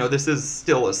before, this is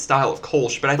still a style of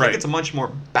Kolsch, but I think Right. it's a much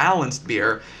more balanced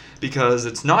beer because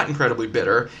it's not incredibly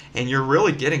bitter, and you're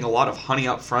really getting a lot of honey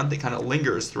up front that kind of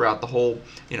lingers throughout the whole,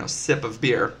 sip of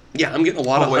beer. Yeah, I'm getting a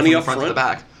lot All of the way honey from up the front front, to the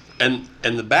back.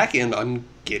 and the back end I'm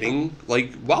getting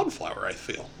like wildflower. I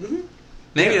feel.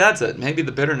 Maybe Yeah. that's it. Maybe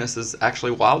the bitterness is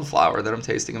actually wildflower that I'm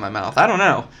tasting in my mouth. I don't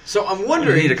know. So I'm I'm gonna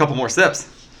wondering. need a couple more sips.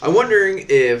 I'm wondering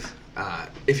if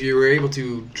you were able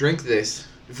to drink this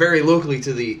very locally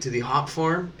to the hop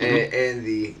farm and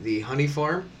the honey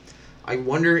farm. I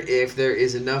wonder if there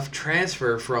is enough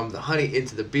transfer from the honey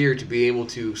into the beer to be able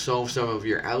to solve some of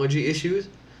your allergy issues,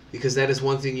 because that is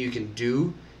one thing you can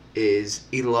do is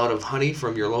eat a lot of honey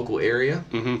from your local area,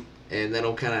 Mm-hmm. and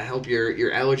that'll kind of help your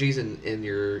allergies and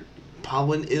your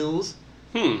pollen ills.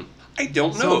 I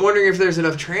don't So I'm know. wondering if there's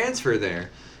enough transfer there,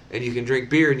 and you can drink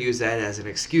beer and use that as an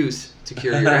excuse to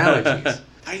cure your allergies.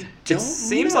 I don't. It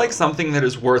seems know. like something that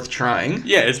is worth trying.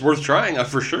 Yeah, it's worth trying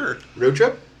for sure. Road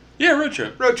trip? Yeah, road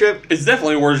trip. Road trip. It's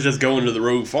definitely worth just going to the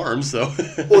Rogue Farm. So.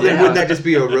 Well, then Yeah. wouldn't that just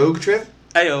be a rogue trip?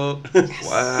 Ayo.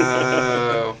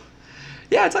 Wow.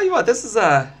 Yeah, I tell you what, this is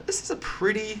a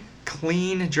pretty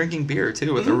clean drinking beer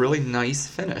too, with a really nice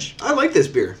finish. I like this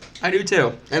beer. I do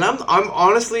too. And I'm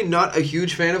honestly not a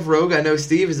huge fan of Rogue. I know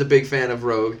Steve is a big fan of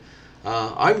Rogue.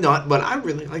 I'm not, but I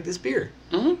really like this beer.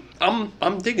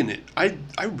 I'm digging it. I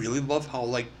really love how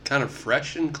like kind of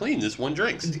fresh and clean this one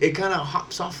drinks. It kind of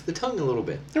hops off the tongue a little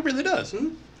bit. It really does.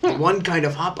 The one kind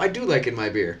of hop I do like in my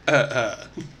beer.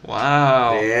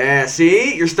 Wow. Yeah,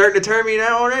 see? You're starting to turn me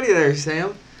now already there,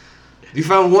 Sam. You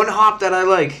found one hop that I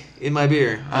like in my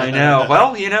beer. I know.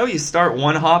 Well, you start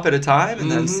one hop at a time,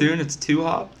 and then soon it's 2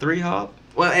 hop, 3 hop.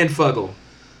 Well, and Fuggle.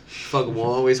 Fuggle will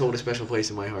always hold a special place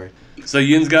in my heart. So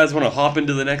you guys want to hop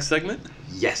into the next segment?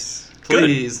 Yes.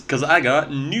 Please. Because I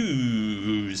got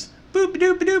news. Boop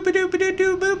doop doop doop doop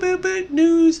doop boop boop boop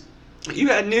news. You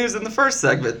had news in the first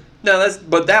segment. No,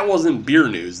 that wasn't beer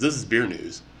news. This is beer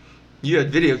news. You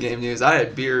had video game news. I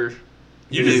had beer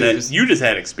You news. just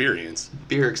had experience.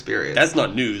 Beer experience. That's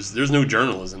not news. There's no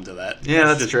journalism to that. Yeah, It's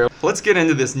that's just- true. Let's get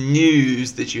into this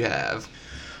news that you have.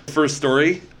 First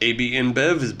story, AB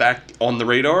InBev is back on the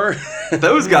radar.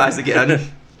 Those guys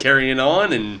again. Carrying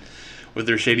on and with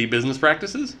their shady business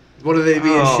practices. What are they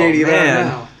being shady about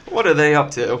now? What are they up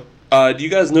to? Do you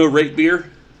guys know Rate Beer,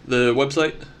 the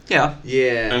website? Yeah.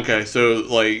 Yeah. Okay, so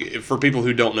like for people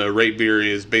who don't know, Rate Beer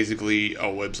is basically a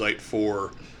website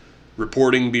for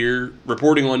reporting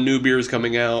on new beers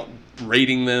coming out,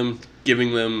 rating them,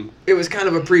 giving them. It was kind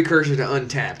of a precursor to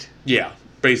Untapped. Yeah,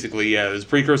 basically, yeah. It was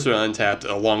precursor to Untapped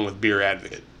along with Beer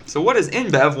Advocate. So what does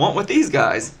InBev want with these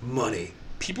guys? Money.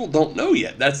 People don't know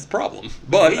yet. That's the problem.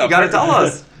 But You gotta tell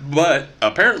us. But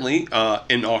apparently,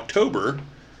 in October,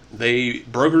 they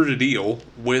brokered a deal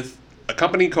with a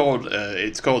company called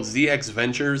ZX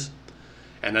Ventures,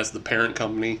 and that's the parent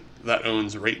company that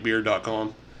owns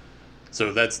RateBeer.com.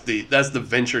 So that's the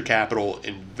venture capital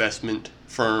investment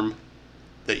firm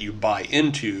that you buy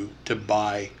into to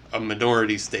buy a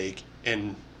minority stake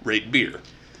in Rate Beer,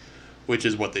 which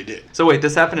is what they did. So wait,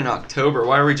 this happened in October.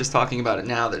 Why are we just talking about it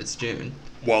now that it's June?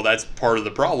 Well, that's part of the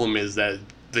problem is that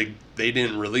they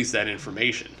didn't release that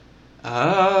information.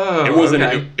 Oh,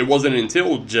 It wasn't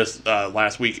until just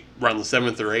last week, around the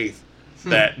 7th or 8th,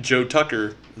 that Joe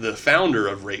Tucker, the founder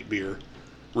of Rate Beer,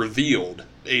 revealed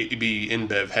AB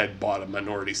InBev had bought a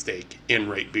minority stake in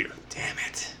Rate Beer. Damn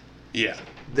it. Yeah.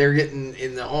 They're getting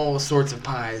in all sorts of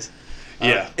pies.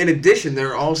 Yeah. In addition,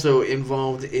 they're also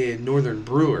involved in Northern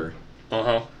Brewer.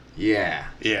 Uh-huh. Yeah.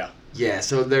 Yeah. Yeah,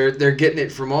 so they're getting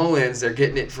it from all ends. They're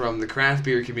getting it from the craft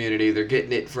beer community. They're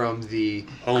getting it from the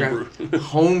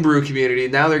homebrew community.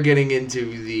 Now they're getting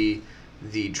into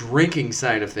the drinking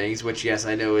side of things, which yes,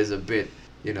 I know is a bit,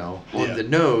 on the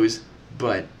nose,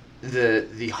 but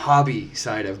the hobby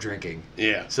side of drinking.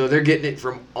 Yeah. So they're getting it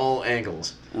from all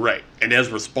angles. Right. And as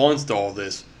response to all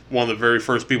this, one of the very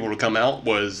first people to come out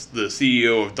was the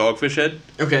CEO of Dogfish Head.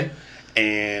 Okay.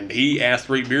 And he asked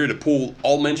Rate Beer to pull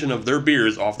all mention of their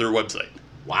beers off their website.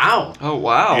 Wow. Oh,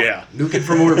 wow. Yeah. Nuke it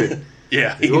from orbit.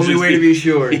 Yeah. The only way to be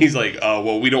sure. He's like,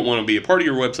 well, we don't want to be a part of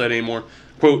your website anymore.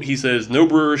 Quote, he says, no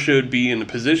brewer should be in a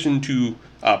position to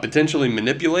potentially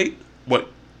manipulate what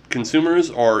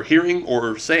consumers are hearing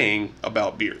or saying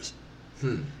about beers.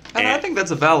 And I think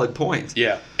that's a valid point.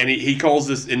 Yeah. And he calls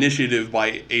this initiative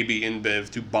by AB InBev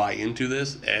to buy into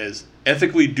this as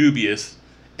ethically dubious,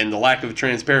 and the lack of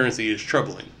transparency is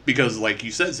troubling. Because, like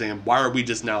you said, Sam, why are we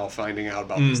just now finding out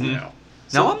about this now?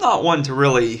 Now, I'm not one to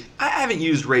really... I haven't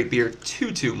used Rate Beer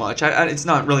too much. It's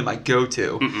not really my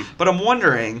go-to. But I'm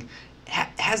wondering,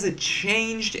 has it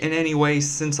changed in any way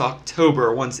since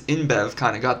October once InBev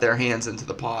kind of got their hands into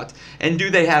the pot? And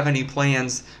do they have any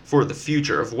plans for the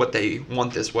future of what they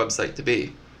want this website to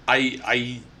be?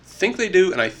 I think they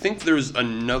do, and I think there's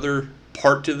another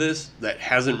part to this that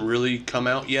hasn't really come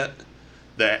out yet,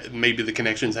 that maybe the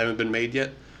connections haven't been made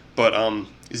yet. But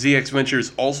ZX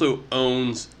Ventures also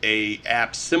owns a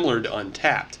app similar to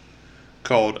Untapped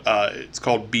called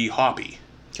Be Hoppy.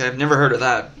 Okay, I've never heard of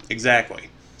that. Exactly.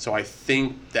 So I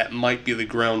think that might be the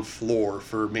ground floor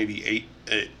for maybe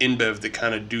InBev to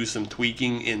kind of do some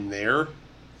tweaking in there.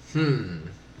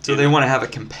 So they want to have a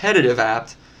competitive app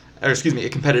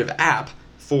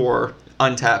for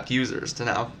Untapped users to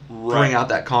now bring out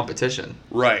that competition.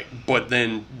 Right, but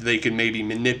then they could maybe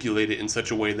manipulate it in such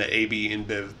a way that AB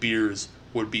InBev beers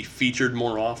would be featured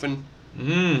more often.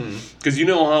 Because you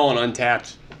know how on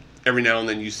Untapped, every now and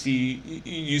then you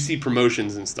see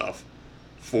promotions and stuff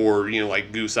for,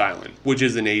 like Goose Island, which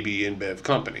is an AB InBev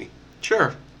company.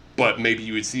 Sure. But maybe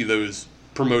you would see those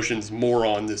promotions more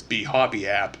on this Be Hoppy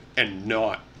app and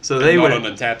not on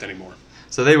Untapped anymore.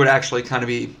 So they would actually kind of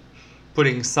be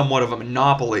putting somewhat of a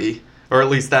monopoly, or at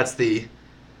least that's the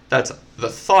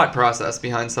thought process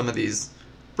behind some of these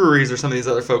breweries or some of these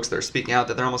other folks that are speaking out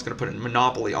that they're almost going to put a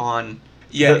monopoly on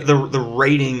Yeah. the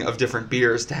rating of different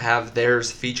beers to have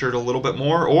theirs featured a little bit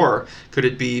more? Or could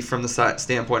it be from the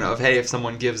standpoint of, hey, if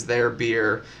someone gives their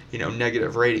beer,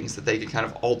 negative ratings, that they could kind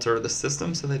of alter the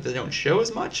system so that they don't show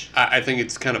as much? I think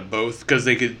it's kind of both, because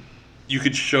you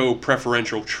could show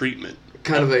preferential treatment.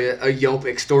 Kind of a Yelp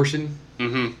extortion.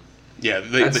 Mm-hmm. Yeah,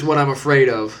 That's what I'm afraid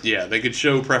of. Yeah, they could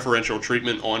show preferential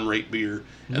treatment on rate beer,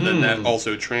 and then that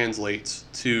also translates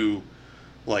to,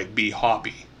 be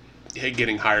hoppy,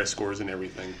 getting higher scores and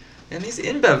everything. And these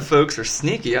InBev folks are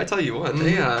sneaky. I tell you what,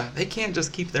 they can't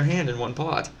just keep their hand in one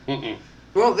pot. Mm-mm.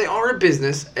 Well, they are a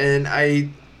business, and I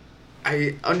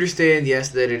understand, yes,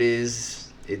 that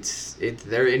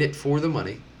they're in it for the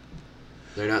money.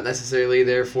 They're not necessarily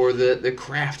there for the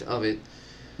craft of it.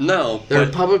 No, They're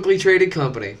a publicly traded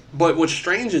company. But what's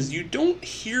strange is you don't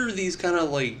hear these kind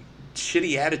of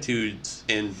shitty attitudes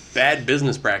and bad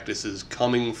business practices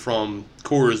coming from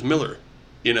Coors Miller.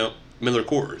 Miller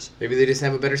Coors. Maybe they just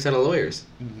have a better set of lawyers.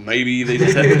 Maybe they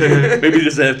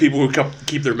just have people who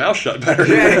keep their mouth shut better.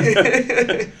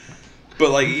 Yeah.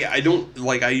 But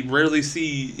I rarely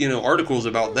see articles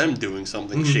about them doing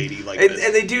something shady like this.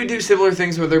 And they do similar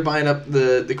things where they're buying up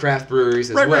the craft breweries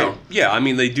as well. Right. Yeah, I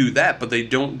mean they do that, but they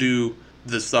don't do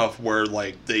the stuff where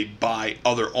they buy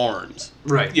other arms.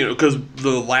 Right. Because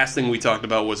the last thing we talked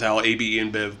about was how AB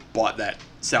InBev bought that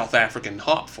South African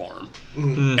hop farm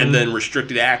and then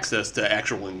restricted access to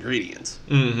actual ingredients.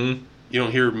 Mm-hmm. You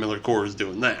don't hear Miller Coors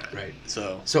doing that. Right.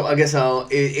 So I guess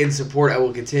in support, I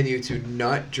will continue to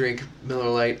not drink Miller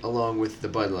Lite along with the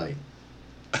Bud Light.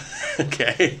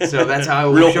 Okay. So that's how I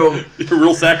will show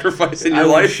real sacrifice in your I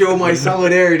will life. show my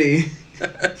solidarity.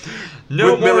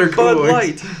 No with more Miller Bud Coors.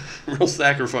 Light. Real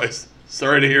sacrifice.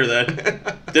 Sorry to hear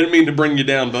that. Didn't mean to bring you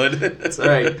down, bud. That's all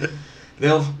right.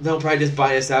 They'll probably just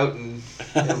buy us out and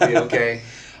it'll be okay.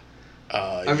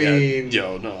 I mean...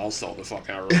 Yo, no, I'll sell the fuck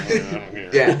out right now. I don't care.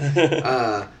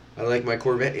 Yeah. I like my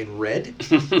Corvette in red.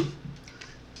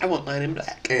 I want mine in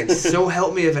black. And so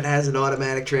help me if it has an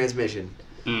automatic transmission.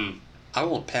 I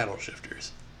want paddle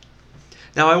shifters.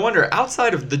 Now, I wonder,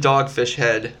 outside of the Dogfish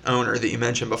Head owner that you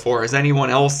mentioned before, has anyone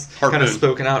else kind of Harpoon.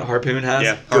 spoken out? Harpoon has?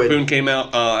 Yeah, Good. Harpoon came out.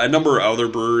 A number of other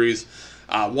breweries,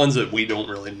 ones that we don't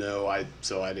really know,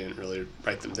 so I didn't really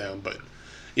write them down. But,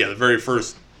 yeah, the very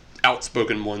first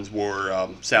outspoken ones were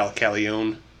Sal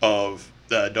Calleone of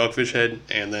Dogfish Head,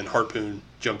 and then Harpoon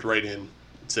jumped right in and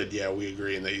said, yeah, we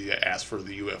agree, and they asked for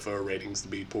the UFO ratings to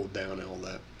be pulled down and all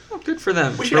that. Oh, good for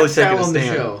them. We should Really have Sal taking a on the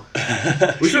stand.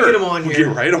 show. We should get him on We'll here.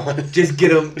 get right on it. Just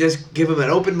give him an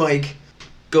open mic.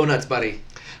 Go nuts, buddy.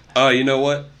 You know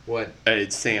what? What?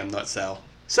 It's Sam, not Sal.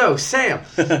 So, Sam,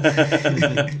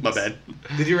 My bad.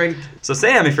 did you write... So,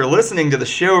 Sam, if you're listening to the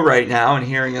show right now and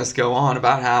hearing us go on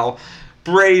about how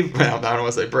brave... Well, I don't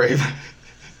want to say brave.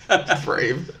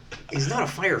 Brave. He's not a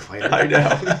firefighter. I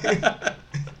know.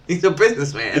 He's a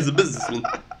businessman. As a businessman.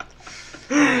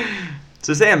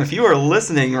 So, Sam, if you are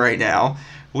listening right now,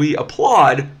 we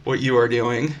applaud what you are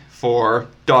doing for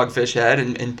Dogfish Head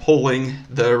and pulling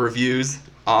the reviews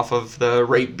off of the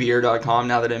ratebeer.com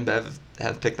now that InBev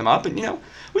have picked them up. And,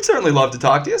 we'd certainly love to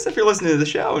talk to you. So if you're listening to the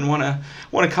show and want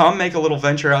to come make a little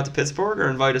venture out to Pittsburgh or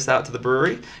invite us out to the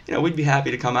brewery, we'd be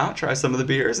happy to come out, try some of the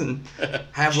beers, and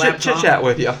Have chit laptop. chat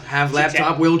with you. Have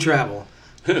laptop will travel.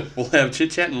 We'll have chit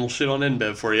chat and we'll shit on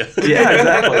InBev for you. Yeah,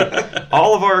 exactly.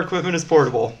 All of our equipment is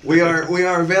portable. We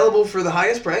are available for the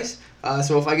highest price.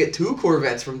 So if I get 2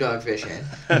 Corvettes from Dogfish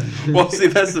Head, Well, see,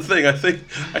 that's the thing. I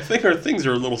think our things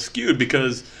are a little skewed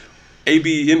because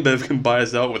AB InBev can buy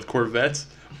us out with Corvettes,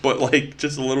 but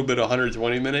just a little bit of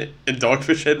 120 minute, and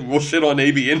Dogfish Head will shit on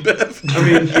AB InBev.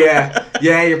 I mean,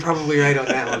 yeah, you're probably right on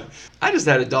that one. I just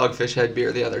had a Dogfish Head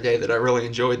beer the other day that I really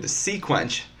enjoyed, the Sea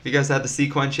Quench. Have you guys had the Sea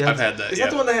Quench yet? I've had that. Is yeah.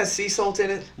 that the one that has sea salt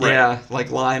in it? Right. Yeah, like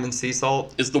lime and sea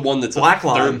salt. It's the one that's Black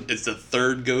lime. It's the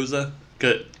third Goza.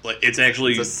 Good. It's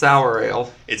actually It's a sour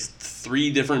ale. it's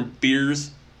 3 different beers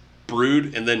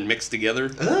brewed and then mixed together,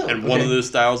 Oh, and one okay. of those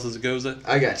styles is a Goza.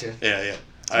 I gotcha. Yeah.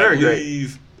 Very I great.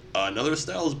 believe another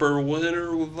style is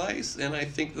Berliner with Weiss, and I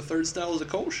think the third style is a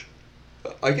Kolsch.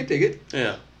 I can dig it.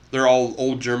 Yeah. They're all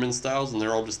old German styles, and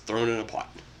they're all just thrown in a pot.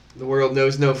 The world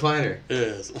knows no finer.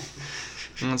 Yes.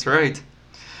 That's right.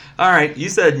 All right, you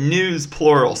said news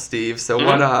plural, Steve. So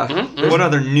what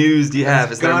other news do you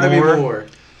have? Is there Gotta more? be more.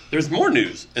 There's more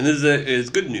news, and this is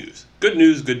good news. Good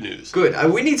news, good news. Good.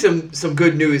 We need some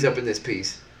good news up in this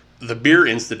piece. The Beer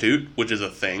Institute, which is a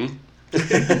thing.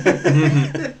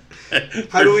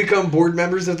 How do we become board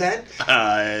members of that?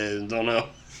 I don't know.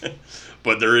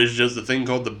 But there is just a thing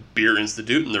called the Beer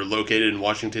Institute, and they're located in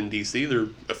Washington, D.C. They're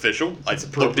official. I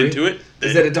looked into it.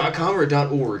 Is that a .com or a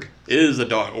 .org? It is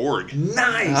a .org.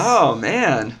 Nice. Oh,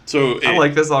 man. So I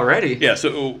like this already. Yeah,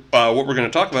 so what we're going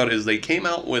to talk about is they came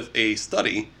out with a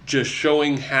study just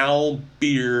showing how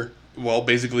beer, well,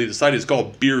 basically the site is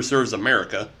called Beer Serves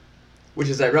America. Which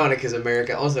is ironic because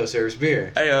America also serves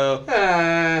beer.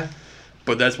 Hey,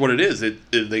 but that's what it is.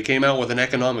 They came out with an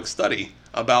economic study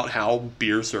about how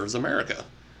beer serves America.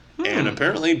 And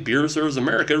apparently beer serves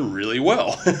America really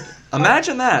well.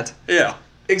 Imagine that. Yeah.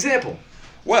 Example.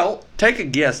 Well, take a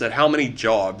guess at how many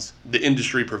jobs the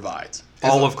industry provides.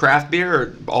 All of craft beer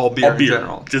or all beer All in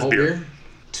general? Just All beer.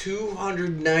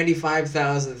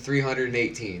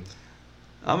 295,318.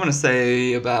 I'm going to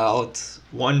say about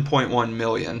 1.1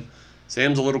 million.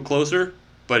 Sam's a little closer,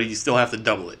 but you still have to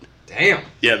double it. Damn.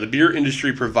 Yeah, the beer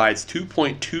industry provides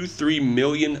 2.23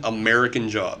 million American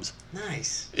jobs.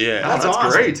 Nice. Yeah. Oh, That's that's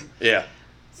awesome. great. Yeah.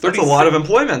 That's a lot of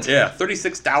employment. Yeah,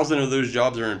 36,000 of those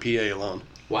jobs are in PA alone.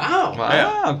 Wow.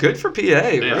 Wow, good for PA.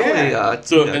 Really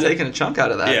So, and taking a chunk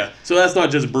out of that. Yeah, so that's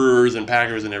not just brewers and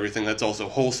packers and everything. That's also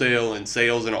wholesale and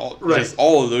sales and all, Right. just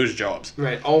all of those jobs.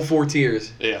 Right. All 4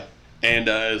 tiers. Yeah, and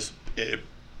it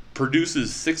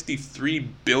produces $63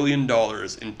 billion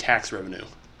in tax revenue.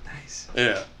 Nice.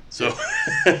 Yeah, so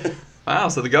Wow,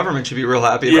 so the government should be real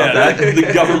happy yeah, about that.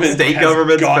 the government, state has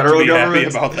governments, got federal to be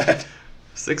governments. happy about that.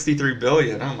 63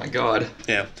 billion. Oh my God.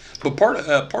 Yeah, but part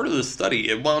of the study,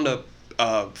 it wound up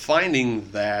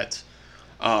finding that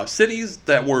cities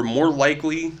that were more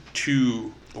likely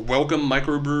to welcome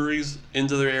microbreweries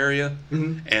into their area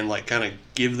and like kind of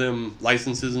give them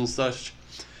licenses and such,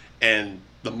 and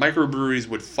the microbreweries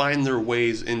would find their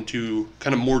ways into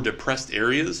kind of more depressed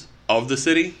areas of the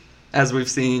city. As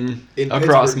we've seen In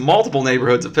across Pittsburgh. multiple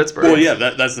neighborhoods of Pittsburgh. Well, yeah,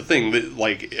 that's the thing. That,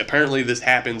 like, apparently this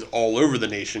happens all over the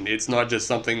nation. It's not just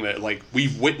something that, like,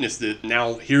 we've witnessed it.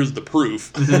 Now here's the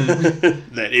proof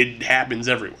that it happens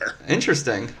everywhere.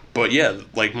 Interesting. But yeah,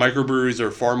 like, microbreweries are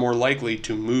far more likely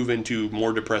to move into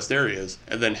more depressed areas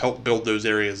and then help build those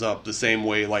areas up the same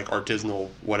way like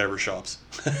artisanal whatever shops.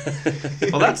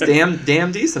 Well, that's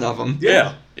damn decent of them.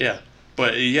 Yeah.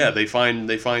 But yeah, they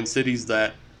find cities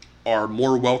that are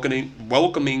more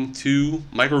welcoming to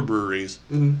microbreweries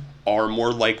are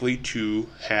more likely to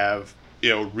have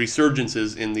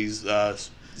resurgences in these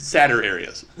sadder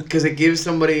areas. Because it gives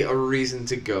somebody a reason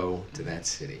to go to that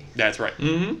city. That's right.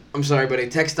 Mm-hmm. I'm sorry, but a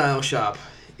textile shop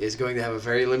is going to have a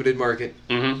very limited market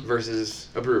versus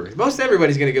a brewery. Most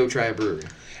everybody's going to go try a brewery.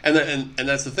 And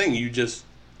that's the thing you just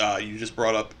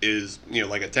brought up is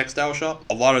like a textile shop.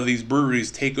 A lot of these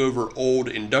breweries take over old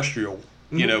industrial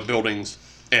buildings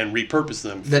and repurpose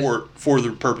them for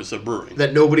the purpose of brewing.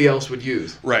 That nobody else would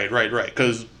use. Right.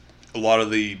 Because a lot of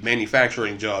the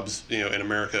manufacturing jobs, in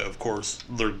America, of course,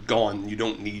 they're gone. You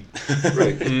don't need.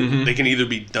 Right. They can either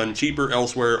be done cheaper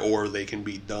elsewhere, or they can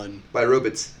be done By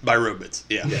robots. by robots.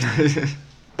 Yeah.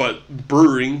 But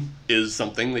brewing is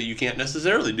something that you can't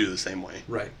necessarily do the same way.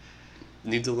 Right.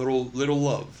 Needs a little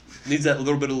love. Needs that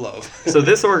little bit of love. So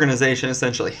this organization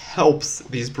essentially helps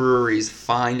these breweries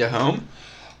find a home?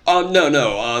 No.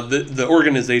 The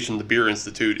organization, the Beer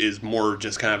Institute, is more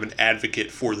just kind of an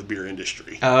advocate for the beer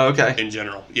industry Oh, okay. in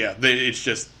general. Yeah, it's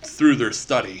just through their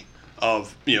study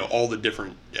of all the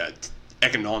different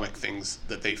economic things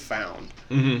that they found.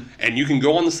 Mm-hmm. And you can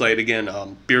go on the site again,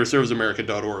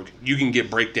 beerservesamerica.org. You can get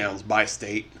breakdowns by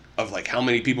state of like how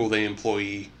many people they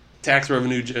employ, tax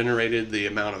revenue generated, the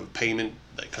amount of payment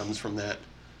that comes from that.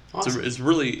 Awesome. It's a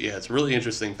really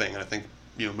interesting thing, and I think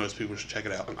most people should check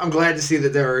it out. I'm glad to see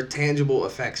that there are tangible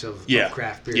effects of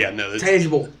craft beer. Yeah, no, it's-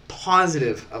 tangible,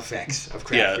 positive effects of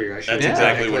craft beer. I should that's add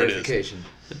exactly that what it is. clarification.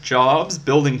 Jobs,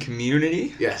 building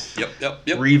community, Yes. Yep.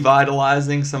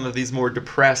 revitalizing some of these more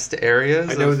depressed areas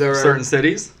I know of there are- certain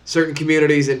cities. Certain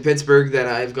communities in Pittsburgh that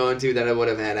I've gone to that I would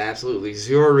have had absolutely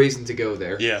zero reason to go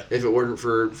there. Yeah. If it weren't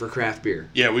for craft beer.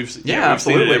 Yeah, we've seen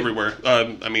absolutely. it everywhere.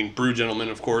 Brew Gentlemen,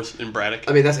 of course, in Braddock.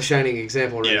 I mean, that's a shining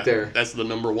example right yeah, there. that's the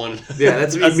number one. Yeah,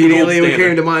 that's the immediately gold what came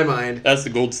standard. to my mind. That's the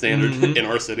gold standard Mhm. in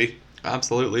our city.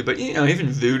 Absolutely. But, even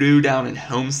Voodoo down in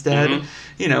Homestead,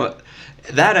 Mhm.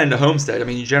 That end of Homestead, I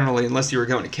mean, you generally, unless you were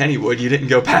going to Kennywood, you didn't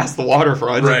go past the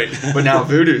waterfront. Right. But now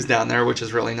Voodoo's down there, which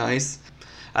is really nice.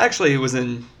 I actually was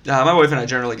in, my wife and I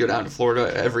generally go down to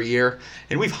Florida every year,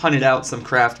 and we've hunted out some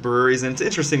craft breweries, and it's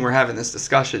interesting we're having this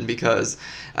discussion because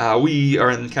we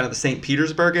are in kind of the St.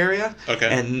 Petersburg area,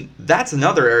 and that's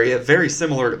another area very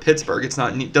similar to Pittsburgh.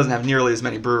 It doesn't have nearly as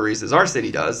many breweries as our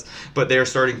city does, but they're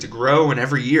starting to grow, and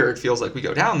every year it feels like we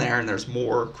go down there and there's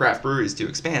more craft breweries to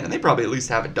expand, and they probably at least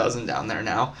have a dozen down there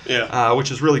now,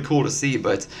 which is really cool to see.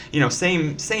 But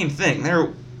same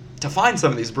thing. To find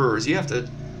some of these brewers, you have to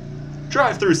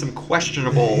drive through some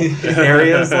questionable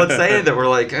areas, let's say, that we're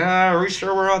like, are we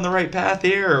sure we're on the right path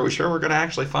here? Are we sure we're going to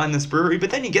actually find this brewery?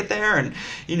 But then you get there and,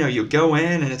 you go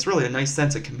in and it's really a nice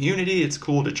sense of community. It's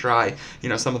cool to try,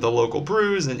 some of the local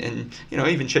brews and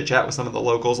even chit-chat with some of the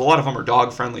locals. A lot of them are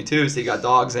dog-friendly, too, so you got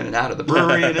dogs in and out of the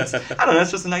brewery. And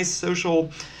it's just a nice social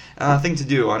thing to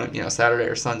do on a Saturday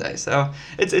or Sunday. So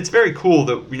it's very cool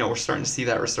that we're starting to see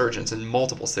that resurgence in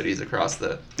multiple cities across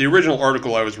the original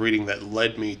article I was reading that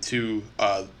led me to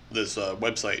this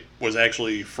website was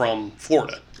actually from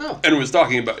Florida. Oh. And it was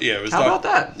talking about How about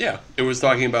that? Yeah, it was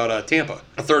talking about Tampa.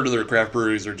 A third of their craft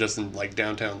breweries are just in like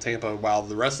downtown Tampa, while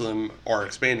the rest of them are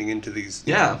expanding into these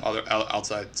other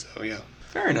outside. So yeah.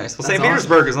 Very nice. Well, St.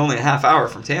 Petersburg is only a half hour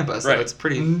from Tampa, so it's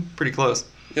pretty close.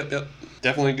 Yep.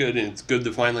 Definitely good, and it's good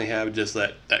to finally have just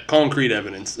that concrete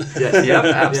evidence. Yes, yep,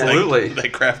 absolutely.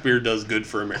 that craft beer does good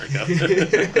for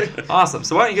America. Awesome.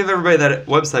 So why don't you give everybody that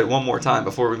website one more time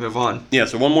before we move on? Yeah,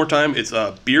 so one more time, it's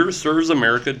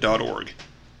beerservesamerica.org.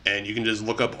 And you can just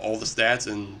look up all the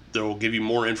stats, and they'll give you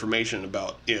more information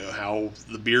about how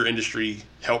the beer industry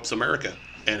helps America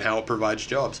and how it provides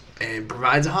jobs. And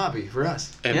provides a hobby for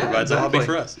us. And provides a hobby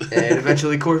for us. And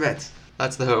eventually Corvettes.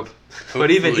 That's the hope. But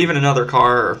even another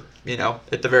car, or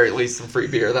at the very least, some free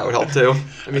beer, that would help too.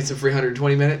 I mean, some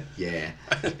 320 minute? Yeah.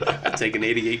 I'd take an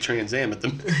 88 Trans Am at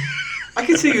them. I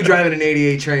can see you driving an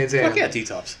 88 Trans Am. Fuck yeah,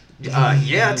 T-tops.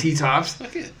 T-tops.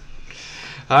 Fuck yeah.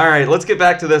 All right, let's get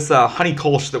back to this honey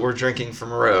kolsch that we're drinking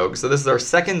from Rogue. So this is our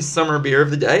second summer beer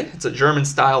of the day. It's a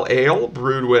German-style ale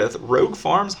brewed with Rogue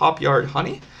Farms Hop Yard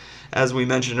honey, as we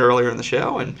mentioned earlier in the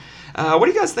show. And what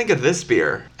do you guys think of this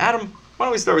beer? Adam, why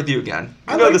don't we start with you again?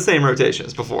 We'll go the same rotation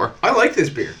as before. I like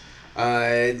this beer.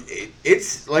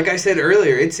 It's, like I said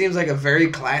earlier, it seems like a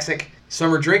very classic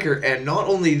summer drinker. And not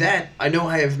only that, I know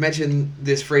I have mentioned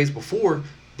this phrase before,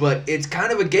 but it's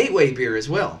kind of a gateway beer as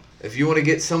well. If you want to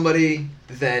get somebody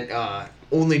that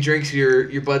only drinks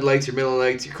your Bud Lights, your Miller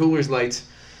Lights, your Coors Lights,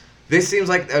 this seems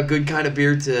like a good kind of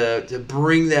beer to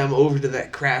bring them over to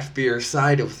that craft beer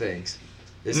side of things.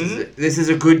 This is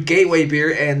a good gateway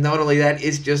beer, and not only that,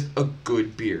 it's just a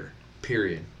good beer,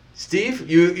 period. Steve,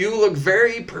 you look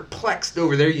very perplexed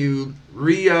over there. You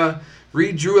redrew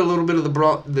a little bit of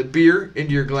the beer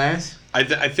into your glass.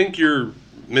 I think you're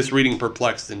misreading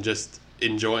perplexed and just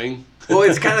enjoying. Well,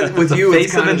 it's kind of with you.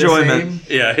 It's kind of enjoyment.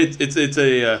 Yeah, it's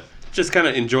a just kind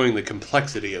of enjoying the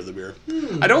complexity of the beer.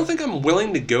 I don't think I'm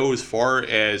willing to go as far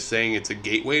as saying it's a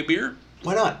gateway beer.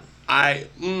 Why not? I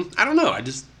don't know. I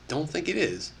just don't think it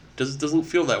is. Doesn't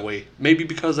feel that way. Maybe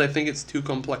because I think it's too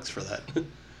complex for that.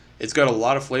 It's got a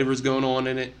lot of flavors going on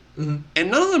in it, and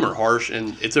none of them are harsh,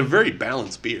 and it's a very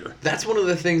balanced beer. That's one of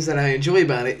the things that I enjoy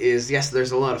about it is, yes,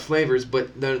 there's a lot of flavors,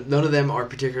 but none of them are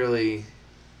particularly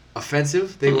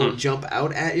offensive. They won't jump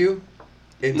out at you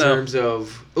in terms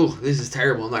of, oh, this is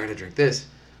terrible, I'm not going to drink this.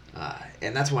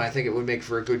 And that's why I think it would make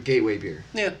for a good gateway beer.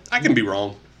 Yeah, I can be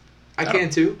wrong. I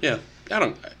can too. Yeah, I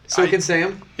don't. So can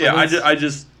Sam. Yeah,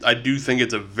 I do think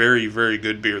it's a very, very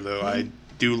good beer, though. I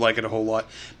do like it a whole lot.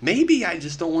 Maybe I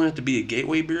just don't want it to be a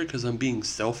gateway beer because I'm being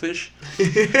selfish,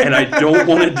 and I don't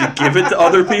want it to give it to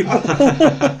other people.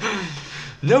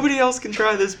 Nobody else can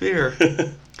try this beer.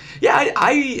 Yeah,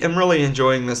 I am really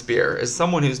enjoying this beer. As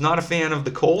someone who's not a fan of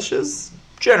the Kolsch's,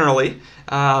 generally,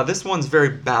 this one's very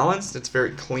balanced. It's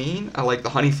very clean. I like the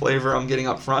honey flavor I'm getting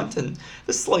up front and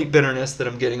the slight bitterness that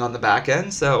I'm getting on the back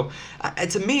end. So,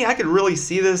 to me, I could really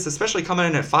see this, especially coming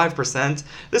in at 5%.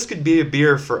 This could be a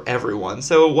beer for everyone.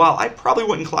 So, while I probably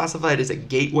wouldn't classify it as a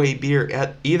gateway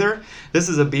beer either, this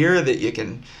is a beer that you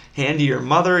can hand to your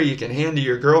mother, you can hand to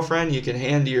your girlfriend, you can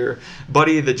hand to your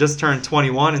buddy that just turned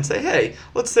 21 and say, hey,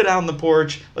 let's sit out on the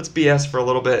porch, let's BS for a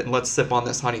little bit, and let's sip on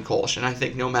this honey kolsch. And I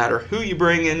think no matter who you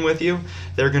bring in with you,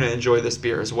 they're going to enjoy this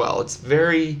beer as well. It's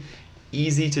very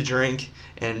easy to drink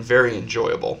and very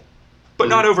enjoyable, but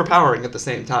not overpowering at the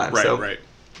same time. Right.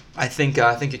 I think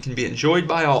it can be enjoyed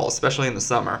by all, especially in the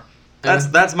summer.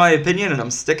 That's my opinion, and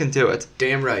I'm sticking to it.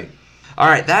 Damn right. All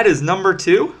right, that is number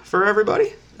 2 for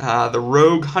everybody. The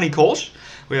Rogue Honey Kolsch.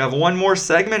 We have one more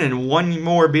segment and one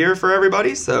more beer for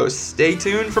everybody, so stay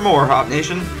tuned for more, Hop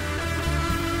Nation.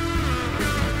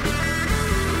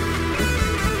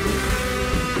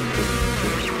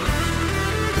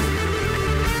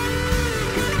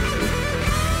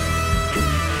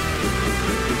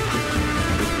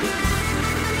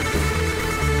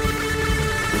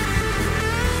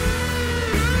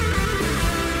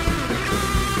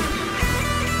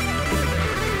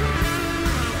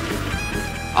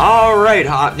 right,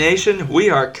 Hop Nation, we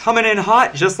are coming in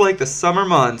hot just like the summer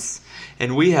months,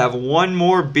 and we have one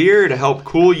more beer to help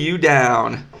cool you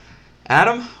down.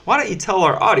 Adam, why don't you tell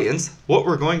our audience what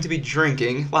we're going to be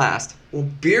drinking last? Well,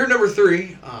 beer number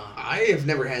 3, I have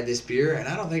never had this beer, and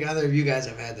I don't think either of you guys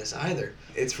have had this either.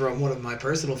 It's from one of my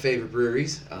personal favorite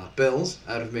breweries, Bell's,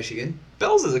 out of Michigan.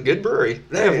 Bell's is a good brewery.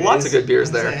 They There have it lots is. of good beers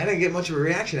I was there. saying, I didn't get much of a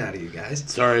reaction out of you guys.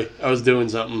 Sorry, I was doing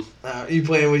something. You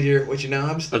playing with your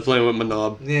knobs? I was playing with my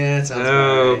knob. Yeah, that sounds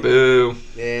Oh, about right. boo.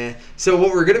 Yeah. So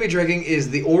what we're going to be drinking is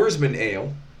the Oarsman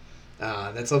Ale.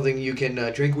 That's something you can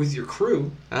drink with your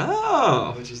crew,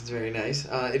 Oh, which is very nice.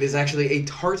 It is actually a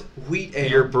tart wheat ale.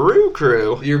 your brew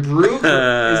crew. Your brew crew.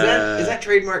 Is that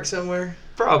trademarked somewhere?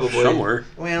 Probably. Somewhere.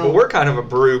 Well, But we're kind of a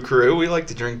brew crew. We like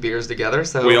to drink beers together,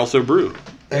 so We also brew.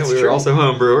 that's we're true. also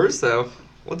home brewers, so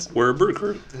We're a brew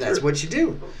crew. That's what you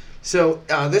do. So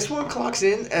this one clocks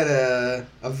in at a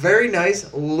very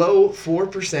nice low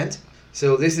 4%.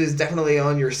 So this is definitely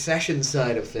on your session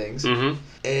side of things. Mm-hmm.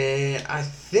 And I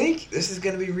think this is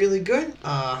going to be really good.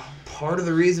 Part of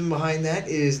the reason behind that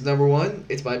is, number one,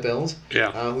 it's by Bell's,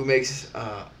 Yeah. who makes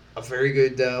a very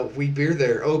good wheat beer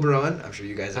there, Oberon. I'm sure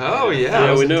you guys have had Oh, it a yeah.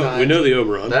 Yeah, we 1,000 know. times. We know the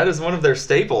Oberon. that is one of their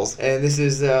staples. And this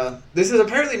is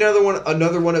apparently another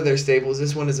one of their staples.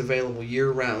 This one is available year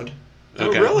round. Oh,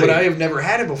 Okay. really? But I have never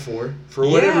had it before, for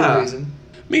whatever Yeah. reason.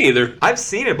 Me either. I've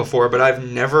seen it before, but I've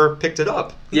never picked it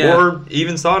up. Yeah. Or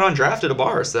even saw it on draft at a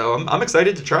bar, so I'm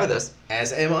excited to try this.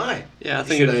 As am I. Yeah, I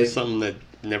think Should it's I- just something that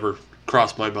never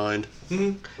crossed my mind.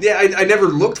 Mm-hmm. Yeah, I never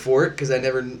looked for it because I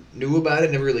never knew about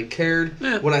it, never really cared.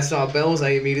 Yeah. When I saw Bell's,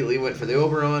 I immediately went for the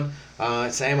Oberon.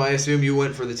 Sam, I assume you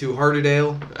went for the Two-Hearted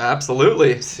Ale.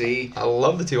 Absolutely. See? I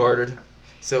love the Two-Hearted.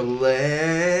 So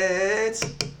let's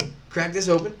crack this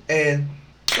open. And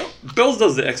Bell's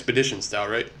does the Expedition style,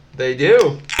 right? They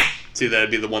do. See,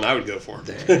 that'd be the one I would go for.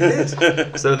 There it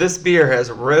is. So this beer has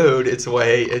rode its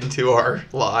way into our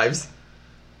lives.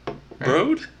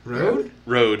 Road? Road?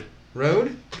 Road.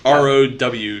 Road? ROWED.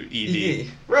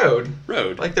 Road.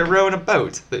 Road. Like they're rowing a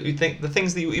boat. That you think the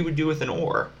things that you would do with an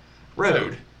oar.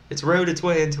 Road. It's rode its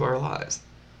way into our lives.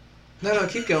 No,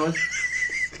 keep going.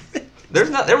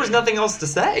 There was nothing else to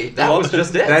say. That Well, was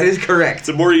just it. That is correct.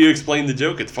 The more you explain the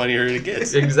joke, it's funnier it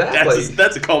gets. Exactly.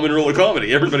 That's a common rule of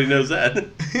comedy. Everybody knows that.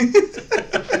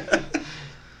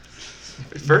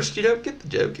 At first you don't get the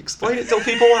joke. Explain it till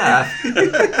people laugh.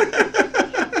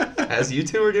 As you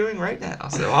two are doing right now.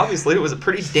 So obviously it was a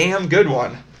pretty damn good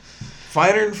one.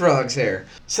 Finer than frog's hair.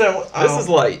 So This is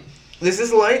light. This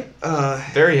is light.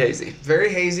 Very hazy. Very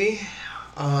hazy.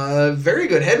 Very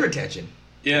good head retention.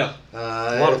 Yeah.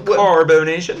 A lot of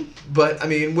carbonation. But I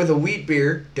mean, with a wheat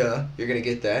beer, you're gonna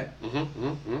get that.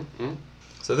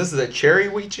 So this is a cherry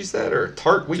wheat, you said, or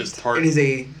tart wheat? Just tart. It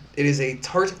is a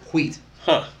tart wheat.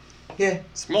 Huh. Yeah,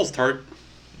 Smells tart.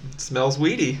 It smells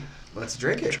wheaty. let's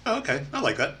drink it. Oh, okay, I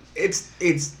like that.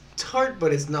 It's tart,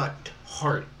 but it's not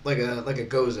tart like a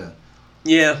Goza.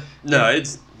 Yeah. No,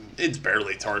 it's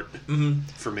barely tart Mm-hmm.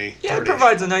 for me. Yeah, it Tartish.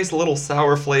 provides a nice little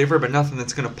sour flavor, but nothing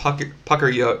that's going to pucker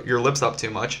your lips up too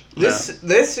much.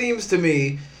 This seems to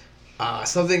me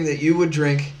something that you would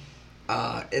drink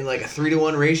in like a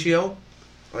 3-to-1 ratio.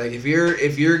 Like if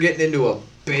you're getting into a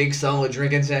big solid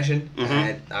drinking session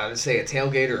at I would say a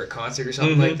tailgate or a concert or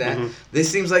something like that.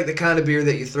 This seems like the kind of beer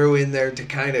that you throw in there to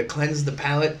kind of cleanse the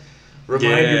palate,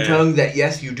 remind your Yeah. tongue that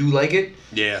yes, you do like it.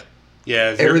 Yeah.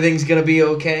 Yeah. If you're, Everything's gonna be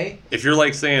okay. if you're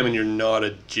like Sam and you're not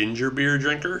a ginger beer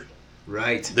drinker,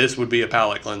 Right. this would be a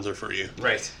palate cleanser for you.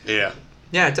 Right. Yeah.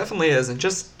 Yeah, it definitely is. And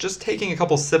just taking a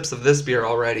couple sips of this beer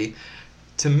already,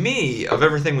 to me, of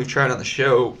everything we've tried on the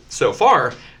show so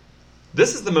far,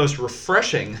 this is the most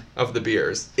refreshing of the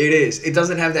beers. It is. It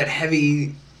doesn't have that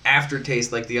heavy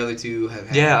aftertaste like the other two have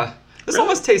had. Yeah. This Really?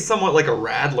 almost tastes somewhat like a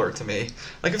Radler to me.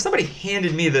 Like if somebody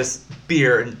handed me this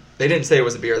beer and they didn't say it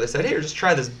was a beer, they said, "Here, just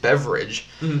try this beverage,"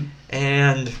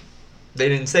 and they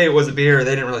didn't say it was a beer.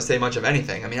 They didn't really say much of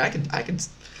anything. I mean, I could.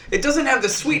 It doesn't have the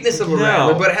sweetness of a No.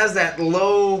 Radler, but it has that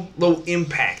low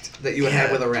impact that you would have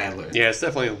Yeah. with a Radler. Yeah, it's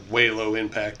definitely a way low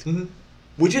impact.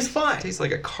 Which is fine. Tastes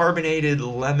like a carbonated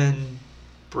lemon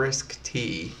brisk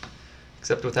tea,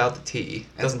 except without the tea.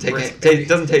 Doesn't Brisk.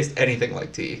 doesn't taste anything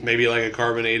like tea. Maybe like a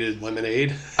carbonated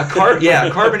lemonade. A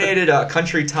carbonated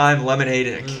country time lemonade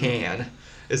in a can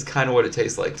is kind of what it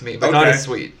tastes like to me, but not Okay. as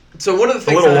sweet. So one of the A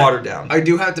things little that watered down. I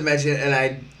do have to mention, and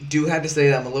I do have to say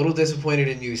that I'm a little disappointed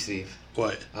in you, Steve,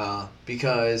 What?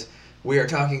 because we are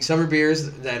talking summer beers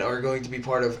that are going to be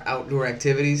part of outdoor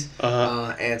activities,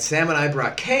 Uh-huh. and Sam and I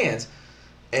brought cans,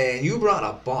 and you brought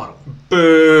a bottle.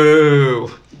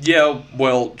 Boo! Yeah,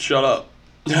 well, shut up.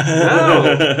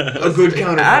 No. A good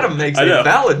counter. Adam makes I a know.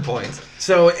 valid point.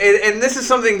 So, and this is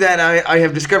something that I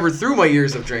have discovered through my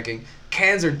years of drinking.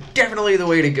 Cans are definitely the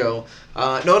way to go.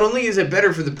 Not only is it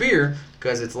better for the beer,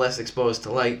 because it's less exposed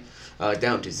to light,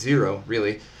 down to 0,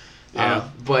 really. Yeah.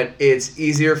 But it's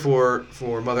easier for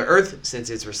Mother Earth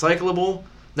since it's recyclable.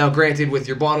 Now, granted, with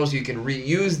your bottles, you can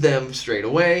reuse them straight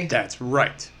away. That's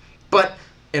right. But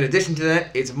in addition to that,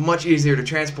 it's much easier to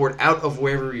transport out of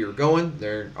wherever you're going.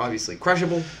 They're obviously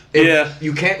crushable. Yeah.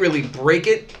 You can't really break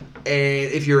it.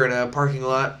 And if you're in a parking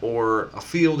lot or a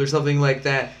field or something like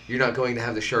that, you're not going to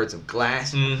have the shards of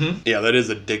glass. Mm-hmm. Yeah, that is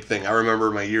a dick thing. I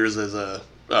remember my years as a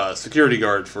security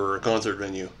guard for a concert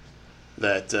venue.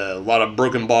 That a lot of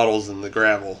broken bottles in the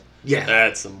gravel. Yeah.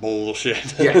 That's some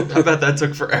bullshit. Yeah. I bet that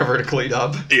took forever to clean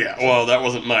up. Yeah, well, that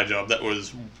wasn't my job. That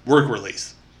was work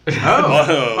release.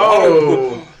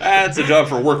 Oh. That's a job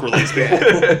for work release people.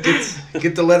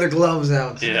 Get the leather gloves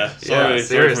out. Yeah, sorry for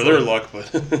seriously. their luck, but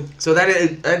So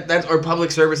that's our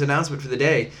public service announcement for the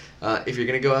day. If you're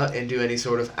going to go out and do any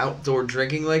sort of outdoor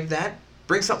drinking like that,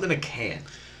 bring something in a can.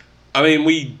 I mean,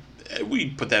 we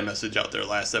put that message out there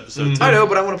last episode. Too. I know,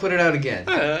 but I want to put it out again.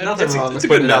 Nothing It's a- wrong it's with a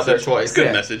good putting it out there message. twice. It's a good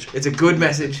Yeah. message. It's a good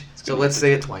message, so let's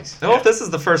say it twice. Well, if this is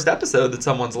the first episode that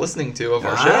someone's listening to of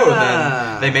our show,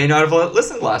 Ah. then they may not have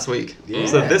listened last week. Yeah.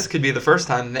 So this could be the first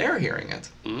time they're hearing it.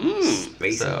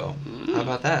 Spacey. So, how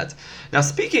about that? Now,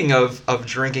 speaking of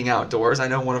drinking outdoors, I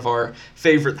know one of our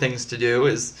favorite things to do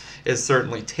is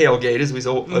certainly tailgate, as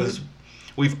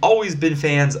we've always been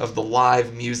fans of the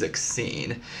live music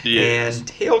scene. Yes. And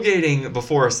tailgating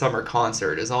before a summer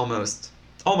concert is almost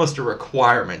a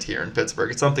requirement here in Pittsburgh.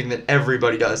 It's something that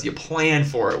everybody does. You plan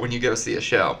for it when you go see a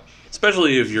show.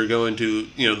 Especially if you're going to,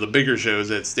 the bigger shows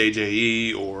at Stage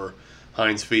AE or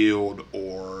Heinz Field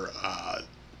or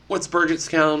what's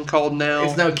Burgettstown called now?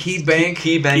 It's now Key Bank.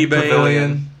 Key Bank Bank.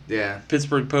 Pavilion. Yeah.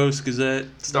 Pittsburgh Post Gazette,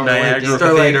 Starlight. Niagara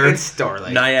Starlight. Theater. It's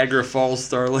Starlight. Niagara Falls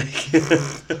Star Lake,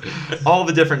 All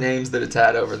the different names that it's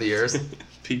had over the years.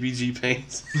 PPG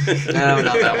Paints. No,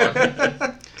 not that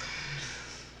one.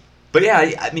 But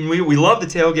yeah, I mean, we love the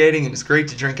tailgating, and it's great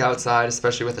to drink outside,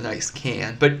 especially with a nice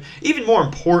can. But even more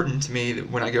important to me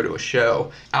when I go to a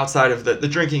show, outside of the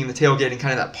drinking and the tailgating,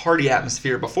 kind of that party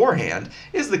atmosphere beforehand,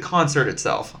 is the concert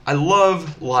itself. I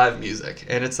love live music,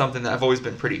 and it's something that I've always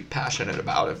been pretty passionate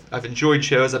about. I've enjoyed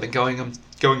shows. I've been going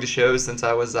to shows since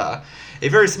I was a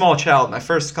very small child. My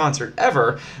first concert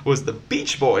ever was the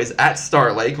Beach Boys at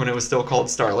Star Lake, when it was still called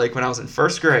Star Lake, when I was in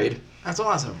first grade. That's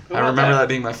awesome. I remember that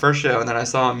being my first show, and then I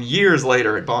saw him years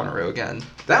later at Bonnaroo again.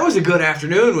 That was a good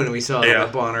afternoon when we saw them Yeah.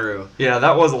 at Bonnaroo. Yeah,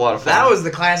 that was a lot of fun. That was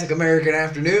the classic American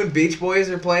afternoon. Beach Boys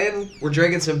are playing. We're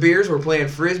drinking some beers. We're playing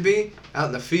Frisbee out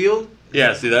in the field.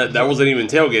 Yeah, see, that wasn't even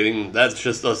tailgating. That's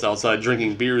just us outside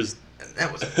drinking beers.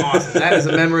 That was awesome. That is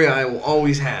a memory I will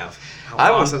always have.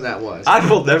 How awesome that was. I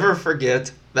will never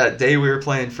forget that day we were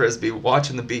playing Frisbee,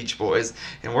 watching the Beach Boys,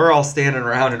 and we're all standing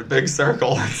around in a big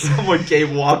circle, and someone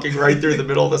came walking right through the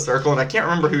middle of the circle, and I can't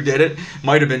remember who did it.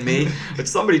 Might have been me, but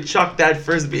somebody chucked that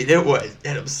Frisbee, and it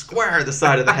hit him square in the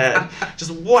side of the head.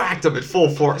 Just whacked him at full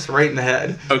force right in the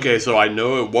head. Okay, so I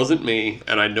know it wasn't me,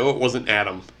 and I know it wasn't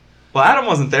Adam. Well, Adam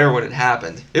wasn't there when it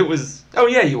happened. It was... Oh,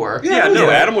 yeah, you were. Yeah, no,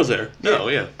 Adam was there. No,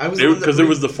 yeah. I was the one that because it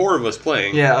was the four of us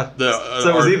playing. Yeah. So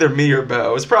it was either me or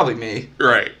Bo. It was probably me.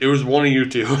 Right. It was one of you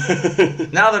two.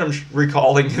 Now that I'm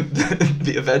recalling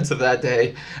the events of that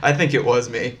day, I think it was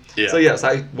me. Yeah. So yes,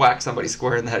 I whacked somebody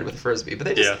square in the head with a Frisbee, but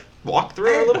they just walked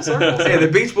through our little circles. Hey,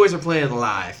 the Beach Boys are playing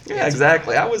live. Yeah,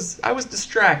 exactly. I was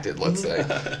distracted, let's say.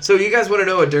 So you guys want to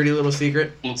know a dirty little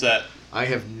secret? What's that? I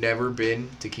have never been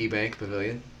to Key Bank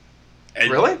Pavilion. And,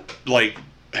 Really? Like,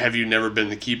 have you never been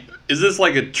to Key... Is this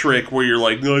like a trick where you're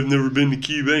like, no, I've never been to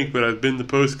Key Bank, but I've been to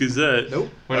Post Gazette? Nope.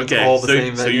 When it's Okay, all the so,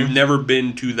 same so venue? you've never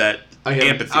been to that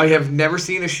amphitheater? I have never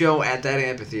seen a show at that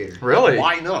amphitheater. Really?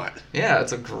 Why not? Yeah,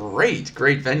 it's a great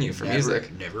venue for music.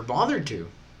 Never bothered to.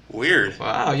 Weird.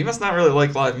 Wow, you must not really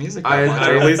like live music that much,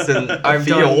 or at least in a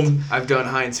field. I've done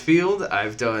Heinz Field.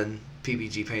 I've done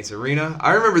PPG Paints Arena.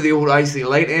 I remember the old Icy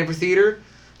Light Amphitheater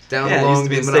down Yeah, it along used to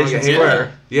be the in Station Monongahela.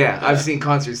 Square. Yeah, I've seen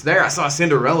concerts there. I saw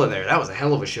Cinderella there. That was a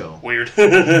hell of a show. Weird.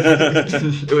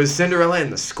 It was Cinderella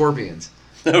and the Scorpions.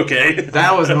 Okay.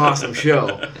 That was an awesome show.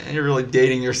 And you're really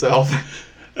dating yourself.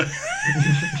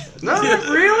 No, not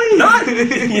really. Not,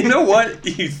 you know what?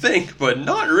 You think, but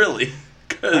not really.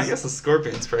 I guess the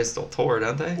Scorpions probably still tour,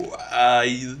 don't they?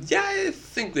 Yeah, I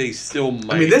think they still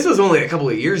might. I mean, this was only a couple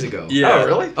of years ago. Yeah. Oh,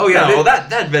 really? Oh, yeah, No, they- well,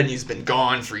 that venue's been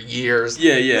gone for years.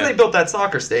 Yeah, yeah. They built that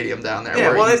soccer stadium down there. Yeah,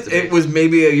 where well, it used to be. it was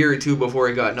maybe a year or two before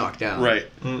it got knocked down. Right.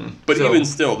 Mm. But So- even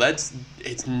still,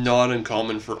 it's not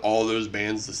uncommon for all those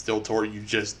bands to still tour. You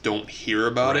just don't hear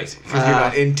about it. Because you're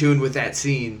not in tune with that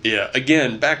scene. Yeah.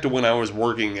 Again, back to when I was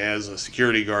working as a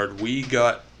security guard, we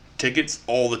got tickets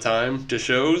all the time to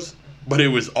shows, but it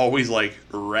was always like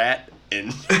Rat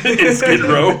and, and Skid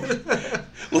Row.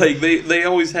 Like they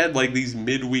always had like these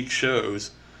midweek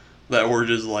shows that were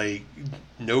just like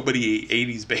nobody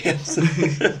 80s bands.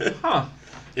 Huh.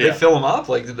 Yeah. They fill them up?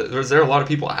 Like, was there a lot of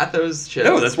people at those shows?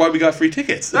 No, that's why we got free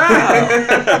tickets.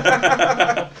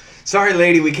 Wow. Sorry,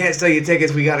 lady, we can't sell you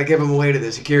tickets. We got to give them away to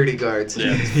the security guards.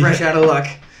 Yeah. Fresh out of luck.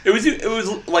 It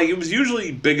was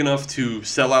usually big enough to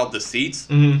sell out the seats,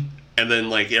 Mm-hmm. and then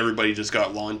like everybody just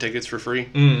got lawn tickets for free.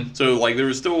 Mm. So like there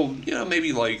was still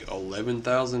maybe like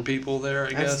 11,000 people there. I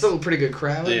That's guess. still a pretty good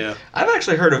crowd. Yeah. I've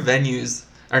actually heard of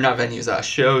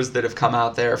shows that have come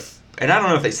out there, and I don't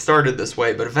know if they started this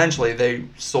way, but eventually they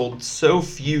sold so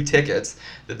few tickets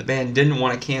that the band didn't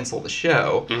want to cancel the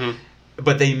show, Mhm.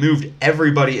 but they moved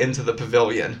everybody into the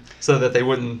pavilion so that they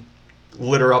wouldn't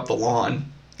litter up the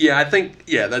lawn. Yeah, I think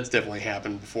that's definitely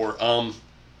happened before.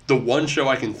 The one show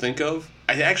I can think of,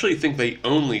 I actually think they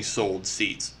only sold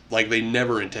seats. Like they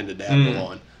never intended to have the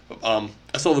lawn.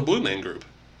 I saw the Blue Man Group.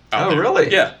 out Oh, there.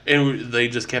 really? Yeah, and they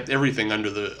just kept everything under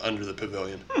the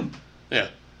pavilion. Yeah,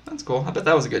 That's cool. I bet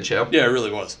that was a good show. yeah, it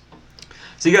really was.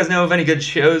 So you guys know of any good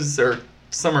shows or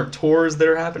summer tours that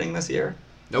are happening this year?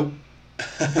 Nope.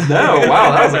 No,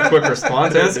 wow, that was a quick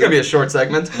response. This is going to be a short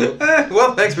segment.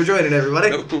 Well, thanks for joining,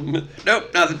 everybody.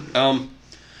 Nope, nothing.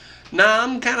 Nah,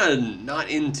 I'm kind of not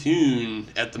in tune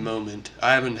at the moment.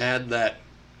 I haven't had that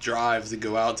drive to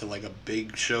go out to like a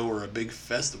big show or a big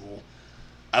festival.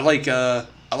 I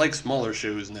like smaller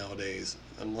shows nowadays.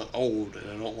 I'm old and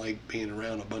I don't like being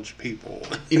around a bunch of people.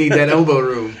 You need that elbow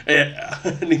room. Yeah,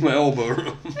 I need my elbow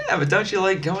room. Yeah, but don't you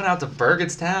like going out to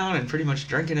Burgettstown and pretty much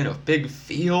drinking in a big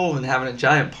field and having a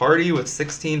giant party with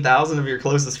 16,000 of your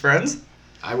closest friends?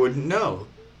 I wouldn't know.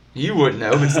 You wouldn't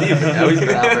know, but Steve would know. He's been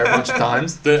out there a bunch of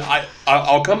times.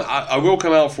 I will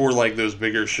come out for like those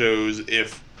bigger shows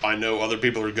if I know other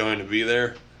people are going to be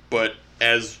there. But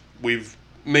as we've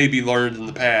maybe learned in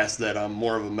the past that I'm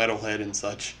more of a metalhead and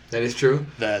such. That is true.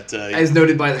 That As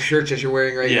noted by the shirt that you're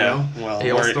wearing right now. well,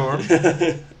 Hailstorm.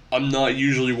 I'm not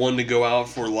usually one to go out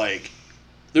for like.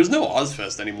 There's no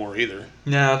Ozfest anymore either.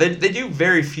 No, they do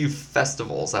very few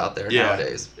festivals out there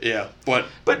nowadays. Yeah, but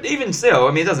But even so,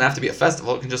 I mean, it doesn't have to be a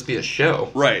festival. It can just be a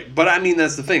show. right. But I mean,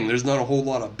 that's the thing. There's not a whole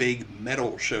lot of big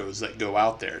metal shows that go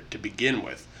out there to begin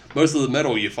with. Most of the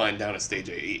metal you find down at Stage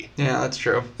AE. Yeah, that's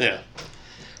true. Yeah,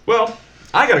 Well,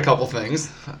 I got a couple things.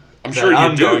 I'm that sure you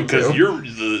I'm do going because to. you're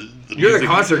the You're the music-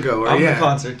 concert goer, I'm yeah. the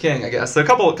concert king, I guess. So a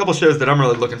couple shows that I'm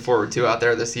really looking forward to out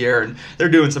there this year, and they're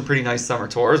doing some pretty nice summer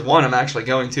tours. One I'm actually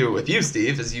going to with you,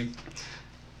 Steve,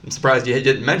 I'm surprised you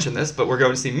didn't mention this, but we're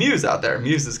going to see Muse out there.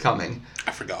 Muse is coming.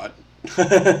 I forgot.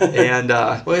 And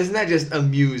Well, isn't that just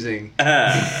amusing?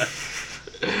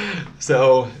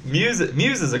 so Muse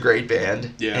is a great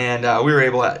band. Yeah. And we were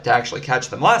able to actually catch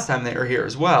them last time they were here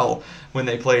as well, when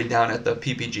they played down at the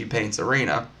PPG Paints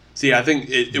Arena. See, I think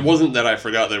it wasn't that I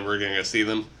forgot that we were going to see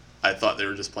them. I thought they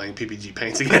were just playing PPG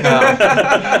Paints again.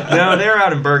 No, they're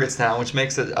out in Burgettstown, which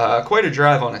makes it quite a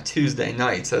drive on a Tuesday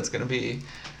night, so it's going to be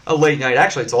a late night.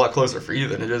 Actually, it's a lot closer for you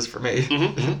than it is for me.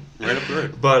 Right up the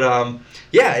road. But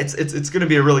yeah, it's going to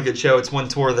be a really good show. It's one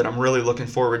tour that I'm really looking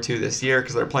forward to this year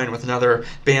because they're playing with another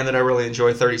band that I really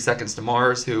enjoy, 30 Seconds to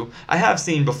Mars, who I have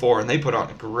seen before, and they put on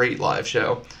a great live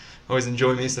show. Always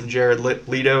enjoy me some Jared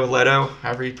Leto,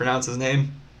 however you pronounce his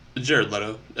name. Jared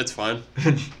Leto. It's fine.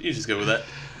 You just go with that.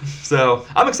 So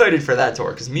I'm excited for that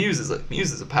tour because Muse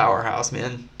is a powerhouse,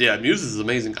 man. Yeah, Muse is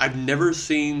amazing. I've never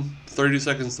seen 30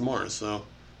 Seconds to Mars, so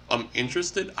I'm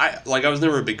interested. I was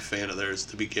never a big fan of theirs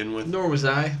to begin with. Nor was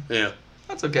I. Yeah.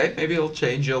 That's okay. Maybe it'll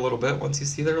change you a little bit once you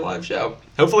see their live show.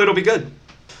 Hopefully it'll be good.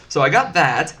 So I got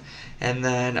that. And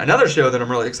then another show that I'm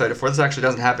really excited for. This actually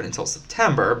doesn't happen until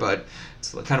September, but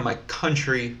it's kind of my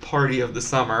country party of the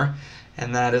summer.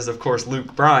 And that is, of course,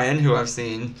 Luke Bryan, who I've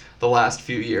seen the last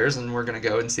few years, and we're going to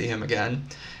go and see him again.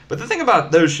 But the thing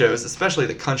about those shows, especially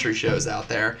the country shows out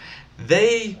there,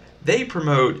 they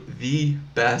promote the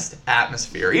best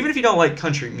atmosphere. Even if you don't like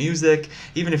country music,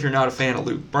 even if you're not a fan of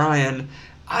Luke Bryan,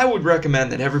 I would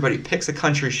recommend that everybody picks a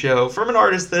country show from an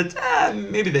artist that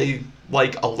maybe they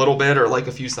like a little bit or like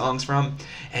a few songs from,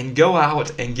 and go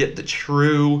out and get the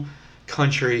true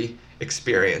country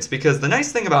experience. Because the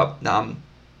nice thing about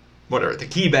whatever, the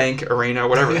KeyBank Arena,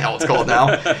 whatever the hell it's called now,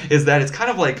 is that it's kind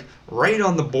of like right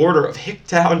on the border of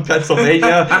Hicktown,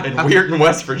 Pennsylvania, and Weirton,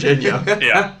 West Virginia.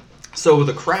 Yeah. So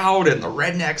the crowd and the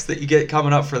rednecks that you get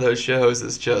coming up for those shows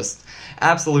is just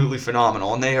absolutely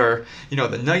phenomenal. And they are,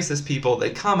 the nicest people. They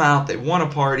come out, they want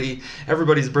to party.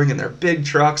 Everybody's bringing their big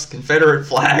trucks. Confederate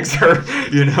flags are,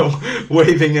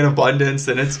 waving in abundance.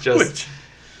 And it's just...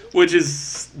 Which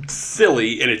is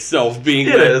silly in itself, being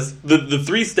It that is. the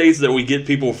 3 states that we get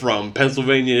people from,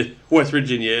 Pennsylvania, West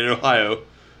Virginia, and Ohio,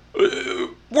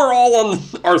 we're all on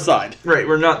our side. Right,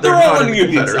 they're They're not all in on the the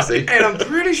Union Confederacy. side. And I'm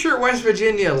pretty sure West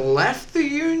Virginia left the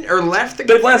Union, or left the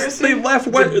They Confederacy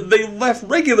left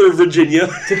regular Virginia.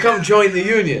 to come join the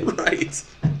Union. Right.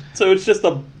 So it's just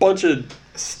a bunch of...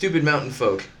 Stupid mountain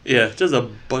folk. Yeah, just a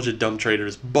bunch of dumb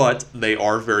traders, but they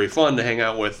are very fun to hang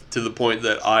out with, to the point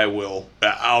that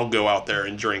I'll go out there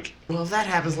and drink. Well, if that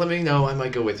happens, let me know. I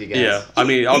might go with you guys. Yeah, I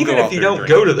mean, I'll Even go out if you there don't and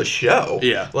go drink. to the show.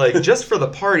 Yeah. Like, just for the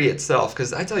party itself.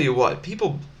 Because I tell you what,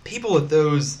 people at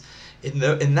those... In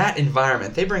that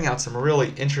environment, they bring out some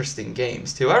really interesting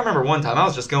games, too. I remember one time I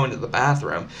was just going to the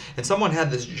bathroom, and someone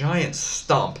had this giant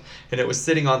stump, and it was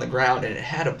sitting on the ground, and it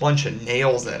had a bunch of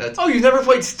nails in it. Oh, you've never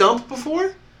played Stump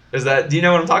before? Do you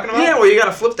know what I'm talking about? Yeah, where you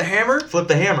gotta flip the hammer? Flip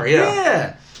the hammer, yeah.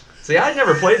 Yeah. See, I'd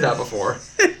never played that before.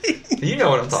 You know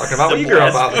what I'm talking about. We grew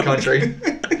up out in the country.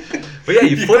 But yeah,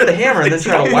 you flip the hammer and then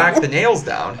try to whack the nails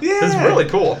down. Yeah. It's really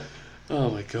cool. Oh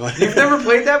my god. You've never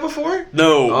played that before?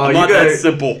 No, Oh, not that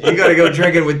simple. You gotta go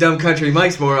drinking with Dumb Country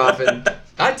Mikes more often.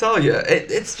 I tell you,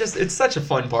 it's such a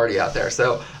fun party out there.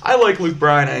 So I like Luke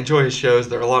Bryan. I enjoy his shows.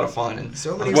 They're a lot of fun. And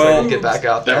So many I'm excited to foods. get back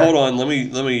out there. Now, hold on, let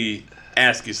me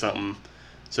ask you something.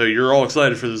 So you're all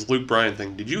excited for this Luke Bryan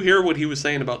thing. Did you hear what he was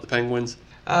saying about the Penguins?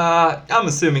 I'm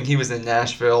assuming he was in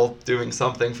Nashville doing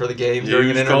something for the game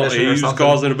during an He intermission or was something.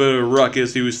 causing a bit of a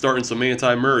ruckus. He was starting some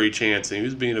anti-Murray chants, and he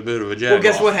was being a bit of a jack. Well,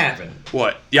 guess what happened?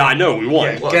 What? Yeah, I know, we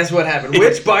won. Yeah, guess what happened?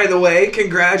 Which, by the way,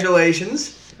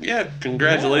 congratulations. Yeah,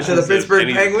 congratulations To the Pittsburgh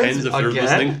any Penguins? Pens if they're Again?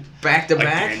 listening. Back to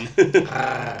back.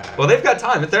 Again. Well, they've got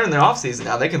time. If they're in their off season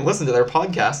now, they can listen to their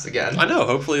podcasts again. I know.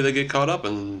 Hopefully they get caught up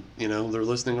and, they're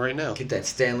listening right now. Get that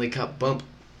Stanley Cup bump.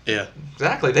 Yeah.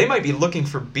 Exactly. They might be looking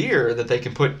for beer that they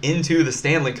can put into the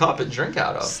Stanley Cup and drink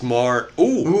out of. Smart.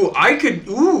 Ooh.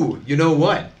 You know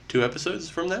what? 2 episodes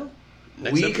from now?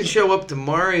 Next We episode? could show up to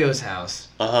Mario's house.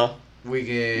 Uh-huh. We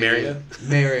could... Mario?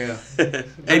 Mario.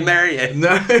 Hey, Mario. No.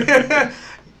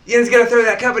 Ian's gonna throw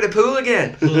that cup in the pool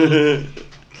again.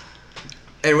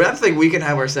 And I think we can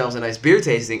have ourselves a nice beer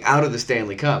tasting out of the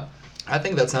Stanley Cup. I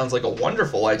think that sounds like a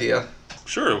wonderful idea.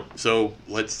 Sure. So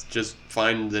let's just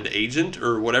find an agent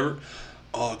or whatever.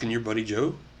 Oh, can your buddy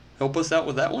Joe help us out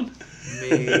with that one?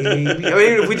 Maybe. I mean,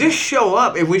 if we show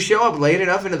up late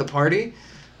enough into the party,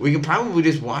 we can probably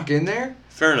just walk in there.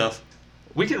 Fair enough.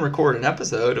 We can record an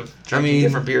episode of drinking mean-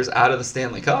 different beers out of the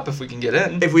Stanley Cup if we can get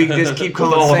in. If we can just keep With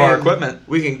calling all Sam, of our equipment.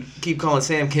 we can keep calling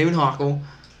Sam Coonhockle.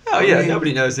 Oh yeah, I mean-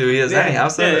 nobody knows who he is Yeah. anyhow.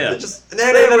 So Yeah. just Then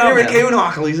say that we're I'm with him.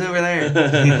 Coonhockle. He's over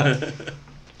there.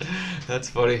 That's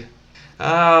funny.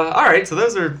 All right, so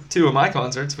those are 2 of my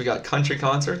concerts. We got country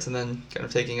concerts and then kind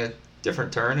of taking a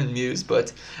different turn in Muse,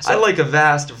 but I like a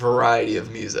vast variety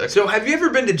of music. So, have you ever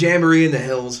been to Jamboree in the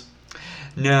Hills?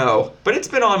 No, but it's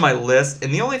been on my list,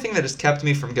 and the only thing that has kept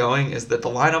me from going is that the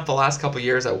lineup the last couple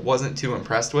years I wasn't too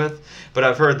impressed with, but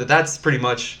I've heard that that's pretty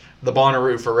much the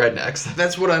Bonnaroo for rednecks.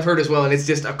 That's what I've heard as well, and it's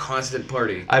just a constant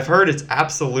party. I've heard it's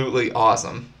absolutely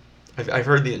awesome. I've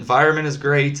heard the environment is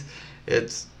great.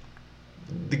 It's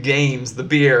the games, the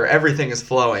beer, everything is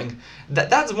flowing.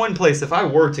 That's one place, if I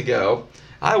were to go,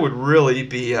 I would really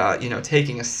be,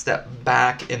 taking a step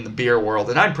back in the beer world,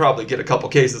 and I'd probably get a couple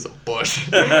cases of Busch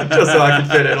just so I could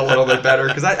fit in a little bit better.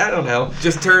 Because I don't know.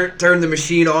 Just turn the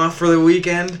machine off for the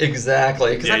weekend.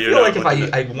 Exactly. Because Yeah, I you're feel not like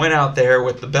if looking I went out there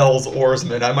with the Bell's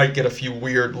Oarsmen, I might get a few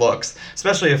weird looks,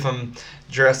 especially if I'm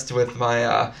dressed with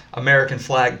my American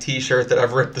flag T-shirt that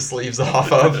I've ripped the sleeves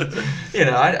off of.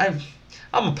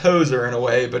 I'm a poser in a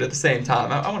way, but at the same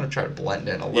time, I want to try to blend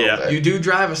in a little Yeah. bit. You do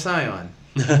drive a Scion.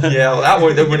 Yeah, well,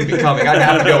 that wouldn't be coming. I'd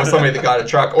have to go with somebody that got a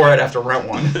truck, or I'd have to rent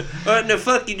one. What the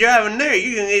fuck you driving there?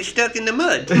 You're gonna get stuck in the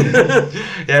mud. Yeah,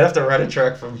 I'd have to rent a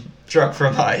truck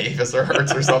from Avis or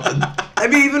Hertz or something.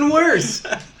 That'd be even worse.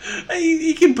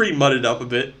 You can pre-mud it up a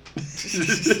bit.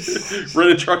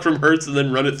 Rent a truck from Hertz and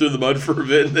then run it through the mud for a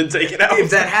bit and then take it out. If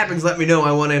that happens, let me know.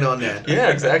 I want in on that. Yeah,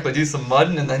 exactly. Do some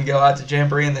mudding and then go out to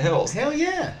Jamboree in the Hills. Hell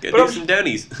yeah. Go But do I'm- some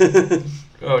downies.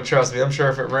 Oh, trust me, I'm sure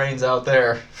if it rains out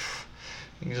there,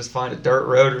 you can just find a dirt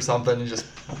road or something and just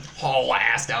haul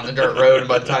ass down the dirt road. And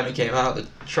by the time you came out, the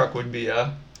truck would be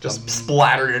just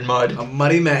splattered in mud. A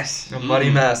muddy mess. A muddy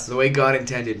mess. The way God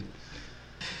intended.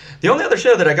 The only other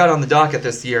show that I got on the docket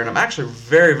this year, and I'm actually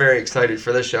very, very excited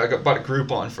for this show. Bought a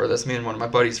Groupon for this, me and one of my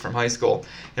buddies from high school,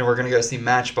 and we're going to go see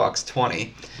Matchbox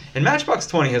 20. And Matchbox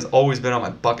 20 has always been on my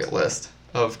bucket list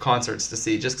of concerts to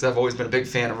see, just because I've always been a big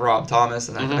fan of Rob Thomas,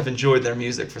 and I've enjoyed their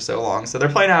music for so long. So they're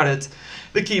playing out at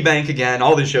the Key Bank again.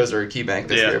 All these shows are at Key Bank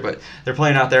this year, but they're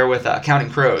playing out there with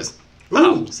Counting Crows.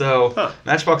 Ooh. So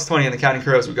Matchbox 20 and the Counting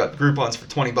Crows, we got Groupons for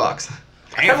 $20.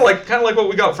 Kind of like what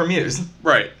we got from Muse.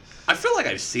 Right. I feel like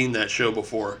I've seen that show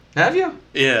before. Have you?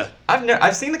 Yeah.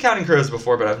 I've seen the Counting Crows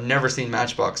before, but I've never seen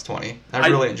Matchbox 20. I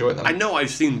really enjoyed them. I know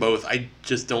I've seen both. I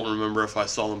just don't remember if I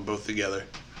saw them both together.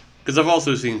 Because I've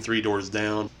also seen Three Doors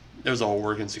Down. It was all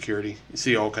work and security. You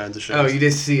see all kinds of shows. Oh, you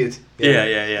did see it.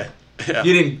 Yeah.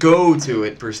 You didn't go to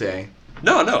it, per se.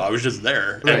 No, I was just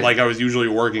there. Right. And I was usually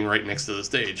working right next to the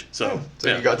stage. So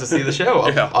you got to see the show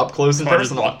up close and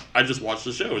personal. I just watched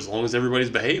the show as long as everybody's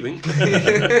behaving.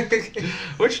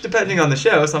 Which, depending on the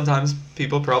show, sometimes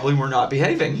people probably were not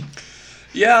behaving.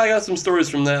 Yeah, I got some stories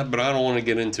from that, but I don't want to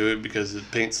get into it because it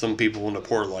paints some people in a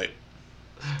poor light.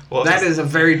 Well, that is a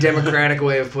very democratic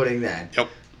way of putting that. Yep.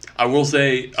 I will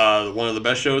say one of the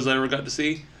best shows I ever got to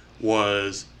see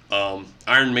was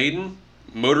Iron Maiden,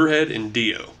 Motorhead, and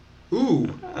Dio.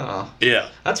 Ooh. Oh, yeah.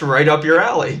 That's right up your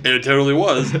alley. It totally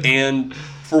was. And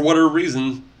for whatever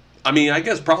reason, I mean, I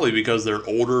guess probably because they're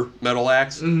older metal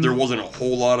acts, there wasn't a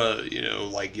whole lot of,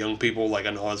 like young people like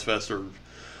an Ozfest or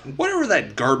whatever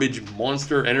that garbage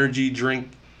Monster Energy drink,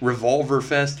 Revolver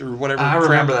Fest or whatever. I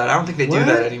remember that. I don't think they do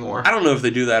that anymore. I don't know if they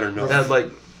do that or not. They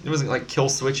had it wasn't like Kill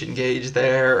Switch Engage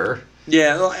there or...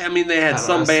 Yeah, I mean, they had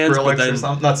some bands, Skrillex but then... or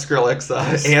something. Not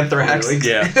Skrillex, Anthrax.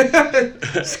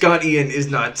 Yeah. Scott Ian is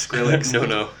not Skrillex.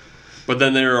 No. But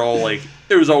then they were all like...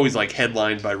 It was always like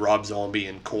headlined by Rob Zombie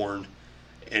and Korn.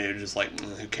 And it was just like,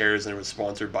 who cares? And it was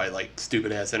sponsored by like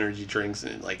stupid-ass energy drinks.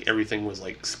 And like everything was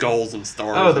like skulls and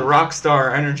stars. Oh, the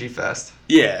Rockstar Energy Fest.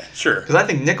 Yeah, sure. Because I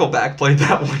think Nickelback played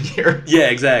that one year. Yeah,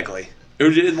 exactly. It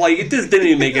was just, it just didn't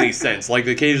even make any sense. Like,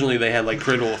 occasionally they had,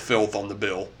 Cradle of Filth on the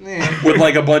bill. Yeah. With,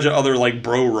 a bunch of other,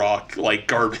 bro rock,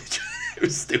 garbage. It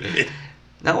was stupid.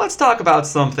 Now let's talk about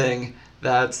something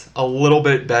that's a little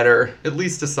bit better, at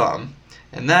least to some.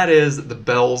 And that is the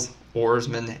Bell's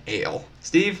Oarsman Ale.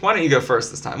 Steve, why don't you go first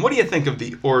this time? What do you think of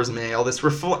the Oarsman Ale, this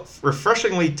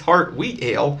refreshingly tart wheat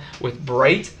ale with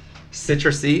bright,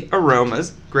 citrusy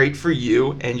aromas, great for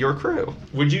you and your crew?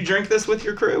 Would you drink this with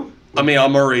your crew? I mean,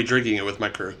 I'm already drinking it with my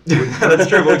crew. That's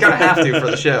true, but we kind of have to for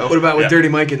the show. What about with Dirty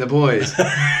Mike and the boys?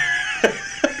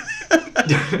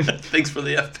 Thanks for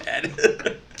the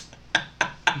F-pad.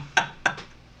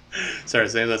 Sorry,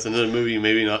 Sam, that's another movie you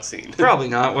maybe not seen. Probably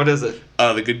not. What is it?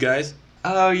 The Good Guys?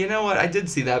 Oh, you know what? I did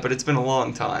see that, but it's been a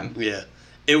long time. Yeah.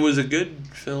 It was a good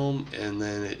film, and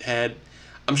then it had...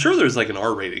 I'm sure there's, an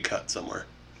R-rated cut somewhere.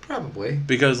 Probably.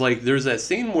 Because, there's that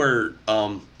scene where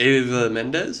Eva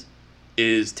Mendes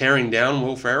is tearing down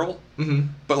Will Ferrell,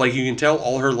 but you can tell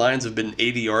all her lines have been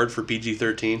 80-yard for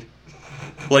PG-13.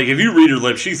 If you read her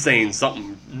lips, she's saying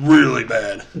something really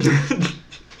bad.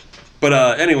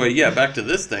 But anyway, yeah, back to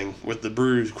this thing with the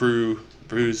Booze Cruise,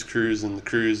 and the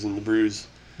Cruise and the Brews.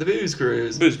 The Booze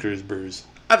Cruise. Booze Cruise Brews.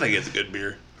 I think it's a good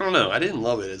beer. I don't know. I didn't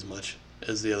love it as much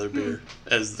as the other beer,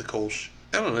 as the Kolsch.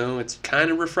 I don't know. It's kind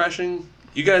of refreshing.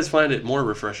 You guys find it more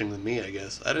refreshing than me, I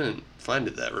guess. I didn't find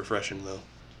it that refreshing though.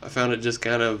 I found it just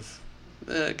kind of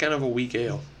a weak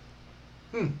ale.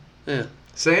 Yeah.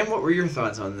 Sam, what were your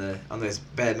thoughts on this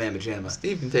Bad Mamma Jamma?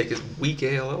 Steve can take his weak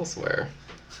ale elsewhere.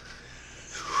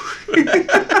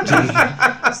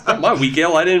 It's not my weak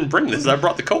ale. I didn't bring this. I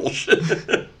brought the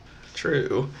Kolsch.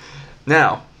 True.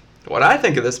 Now, what I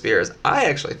think of this beer is I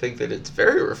actually think that it's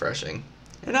very refreshing,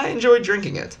 and I enjoy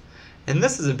drinking it. And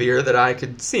this is a beer that I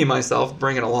could see myself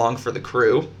bringing along for the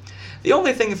crew. The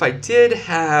only thing, if I did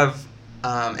have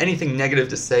anything negative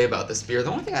to say about this beer, the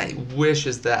only thing I wish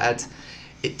is that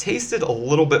it tasted a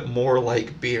little bit more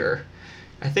like beer.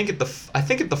 I think at the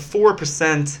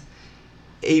 4%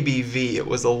 ABV, it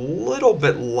was a little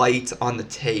bit light on the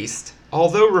taste.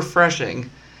 Although refreshing,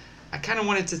 I kind of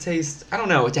wanted to taste, I don't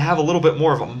know, to have a little bit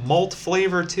more of a malt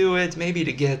flavor to it, maybe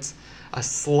to get a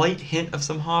slight hint of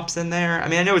some hops in there. I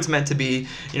mean, I know it's meant to be,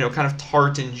 kind of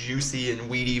tart and juicy and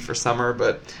weedy for summer,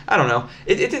 but I don't know.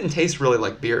 It didn't taste really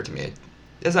like beer to me.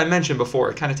 As I mentioned before,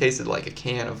 it kind of tasted like a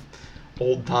can of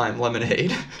old-time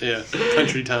lemonade. Yeah,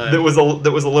 Country Time. that was a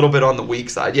little bit on the weak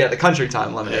side. Yeah, the Country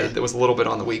Time lemonade that was a little bit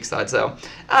on the weak side. So,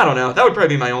 I don't know. That would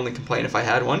probably be my only complaint if I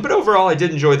had one. But overall, I did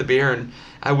enjoy the beer, and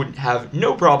I would have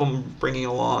no problem bringing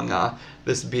along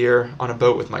this beer on a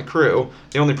boat with my crew.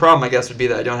 The only problem, I guess, would be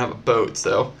that I don't have a boat.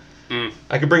 So,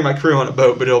 I could bring my crew on a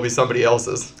boat, but it'll be somebody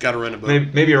else's. Got to rent a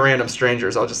boat. Maybe a random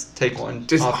stranger's. I'll just take one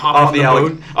Just off, hop off on the the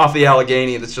boat? off the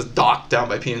Allegheny that's just docked down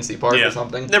by PNC Park Yeah. or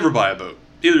something. Never buy a boat.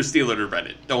 Either steal it or rent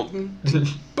it. Don't.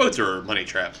 Boats are a money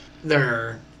trap. There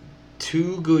are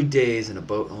 2 good days in a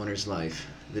boat owner's life: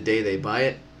 the day they buy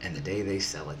it and the day they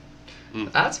sell it.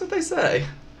 That's what they say.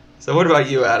 So what about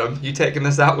you, Adam? You taking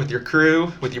this out with your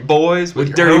crew, with your boys, with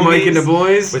your Dirty Mike homies, and the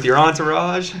boys. with your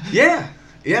entourage? Yeah,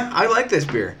 I like this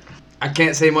beer. I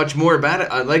can't say much more about it.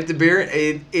 I like the beer.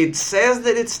 It says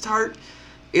that it's tart.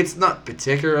 It's not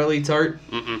particularly tart.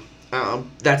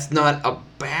 That's not a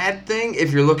bad thing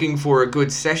if you're looking for a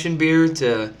good session beer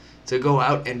to go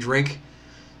out and drink.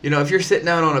 You know, if you're sitting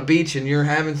out on a beach and you're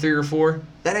having 3 or 4,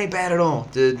 that ain't bad at all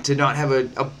to not have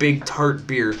a big tart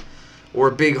beer or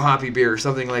a big hoppy beer or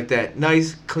something like that.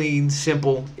 Nice, clean,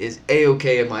 simple is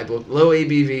A-okay in my book. Low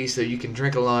ABV, so you can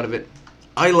drink a lot of it.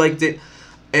 I liked it.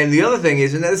 And the other thing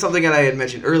is, and that is something that I had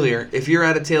mentioned earlier, if you're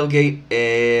at a tailgate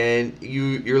and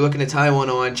you're looking to tie one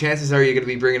on, chances are you're going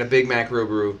to be bringing a Big Mac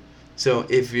Brew. So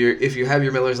if you have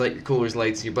your Miller's Light, your Coors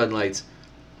Lights, your Bud Lights,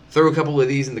 throw a couple of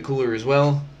these in the cooler as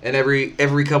well. And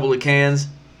every couple of cans,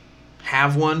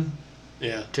 have one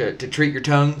Yeah. to treat your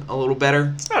tongue a little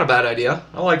better. It's not a bad idea.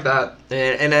 I like that.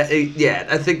 And I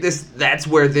think that's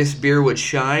where this beer would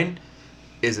shine,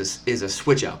 is a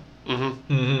switch up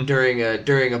Mm-hmm.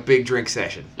 during a big drink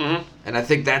session. Mm-hmm. And I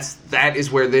think that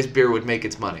is where this beer would make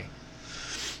its money.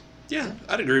 Yeah,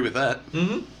 I'd agree with that.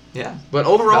 Yeah. But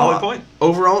overall, Valid point.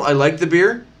 I like the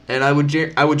beer, and I would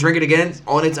drink it again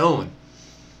on its own.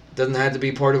 Doesn't have to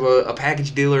be part of a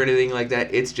package deal or anything like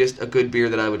that. It's just a good beer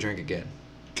that I would drink again.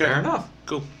 Fair enough.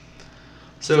 Cool.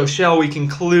 So shall we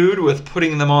conclude with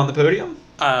putting them on the podium?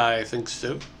 I think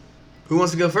so. Who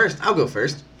wants to go first? I'll go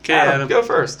first. Okay, Adam, Adam. go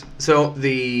first. So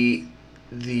the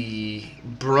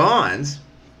bronze,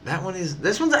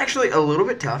 this one's actually a little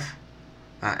bit tough.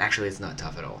 Actually, it's not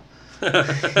tough at all.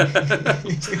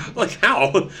 Like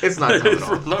how? It's not tough at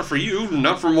all. Not for you.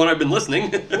 Not from what I've been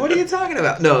listening. What are you talking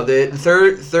about? No, the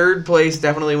third place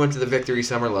definitely went to the Victory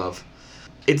Summer Love.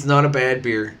 It's not a bad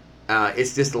beer.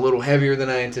 It's just a little heavier than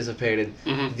I anticipated.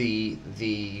 Mhm.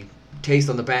 The taste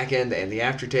on the back end and the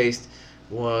aftertaste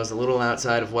was a little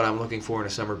outside of what I'm looking for in a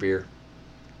summer beer.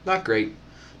 Not great.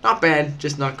 Not bad,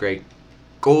 just not great.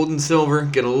 Gold and silver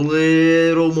get a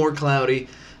little more cloudy.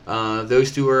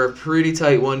 Those two are a pretty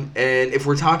tight one. And if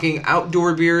we're talking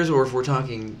outdoor beers or if we're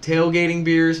talking tailgating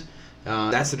beers,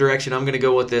 that's the direction I'm going to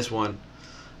go with this one.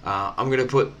 I'm going to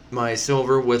put my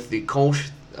silver with the Kolsch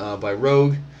by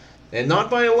Rogue, and not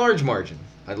by a large margin.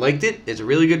 I liked it. It's a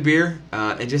really good beer.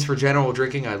 And just for general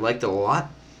drinking, I liked it a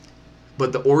lot.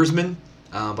 But the Oarsman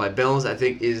by Bell's, I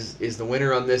think, is the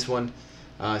winner on this one.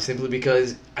 Simply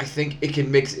because I think it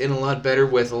can mix in a lot better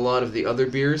with a lot of the other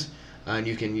beers. And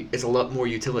it's a lot more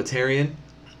utilitarian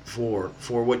for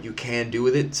what you can do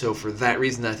with it. So for that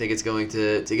reason, I think it's going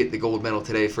to get the gold medal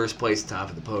today, first place, top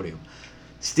of the podium.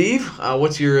 Steve,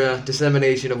 what's your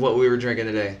dissemination of what we were drinking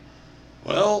today?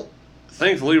 Well,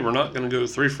 thankfully, we're not going to go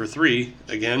 3 for 3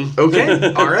 again.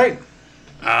 Okay, all right.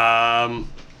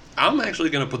 I'm actually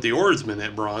going to put the Oarsman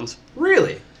at bronze.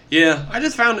 Really? Yeah, I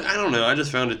just found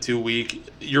it too weak.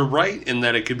 You're right in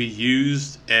that it could be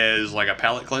used as like a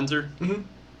palate cleanser,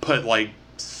 but like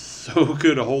so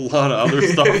could a whole lot of other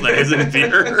stuff that isn't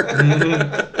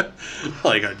beer.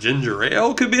 Like a ginger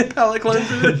ale could be a palate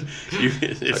cleanser.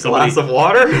 If Glass of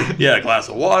water? yeah, a glass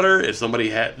of water. If somebody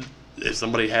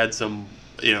had some,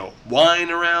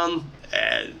 wine around,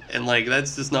 and like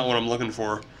that's just not what I'm looking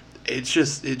for. It's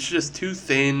just too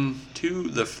thin.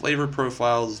 The flavor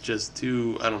profile is just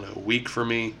too, I don't know, weak for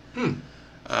me.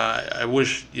 I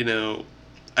wish, I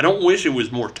don't wish it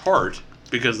was more tart,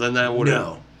 because then that would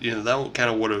have, that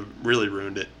kind of would have really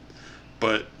ruined it.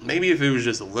 But maybe if it was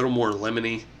just a little more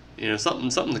lemony, something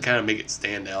to kind of make it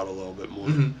stand out a little bit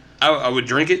more. I would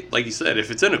drink it, like you said, if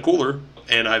it's in a cooler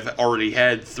and I've already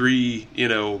had 3,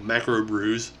 macro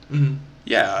brews.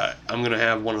 Yeah, I'm going to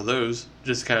have one of those,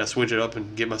 just kind of switch it up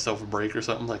and give myself a break or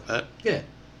something like that. Yeah.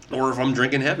 Or if I'm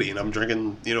drinking heavy and I'm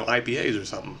drinking, IPAs or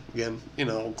something. Again,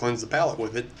 cleanse the palate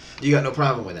with it. You got no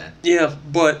problem with that? Yeah,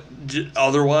 but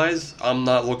otherwise, I'm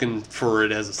not looking for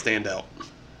it as a standout.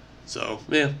 So,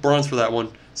 yeah, bronze for that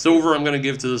one. Silver, I'm going to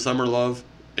give to the Summer Love.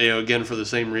 Again, for the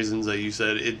same reasons that you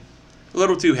said. It a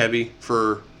little too heavy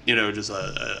for, just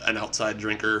an outside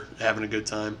drinker having a good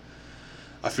time.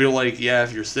 I feel like,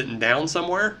 if you're sitting down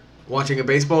somewhere. Watching a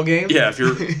baseball game? Yeah, if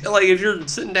you're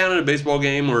sitting down at a baseball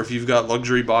game, or if you've got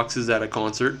luxury boxes at a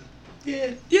concert.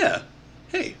 Yeah.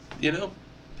 Hey,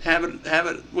 have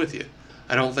it with you.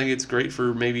 I don't think it's great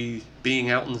for maybe being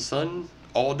out in the sun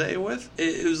all day with.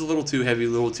 It was a little too heavy, a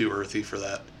little too earthy for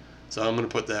that. So I'm going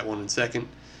to put that one in second.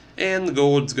 And the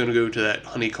gold's going to go to that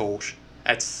honey kolsch.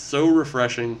 That's so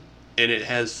refreshing, and it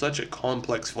has such a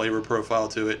complex flavor profile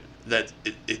to it that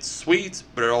it's sweet,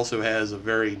 but it also has a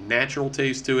very natural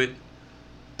taste to it.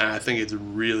 And I think it's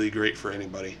really great for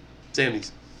anybody.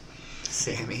 Sammy's.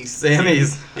 Sammy's.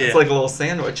 Yeah. It's like a little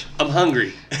sandwich. I'm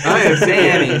hungry. I am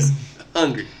Sammy's.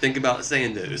 Hungry. Think about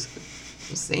Sandos.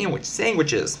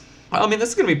 Sandwiches. Well, I mean, this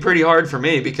is going to be pretty hard for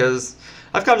me because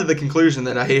I've come to the conclusion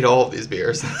that I hate all of these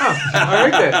beers. All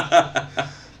right then.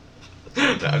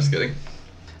 No, I'm just kidding.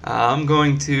 I'm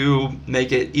going to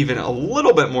make it even a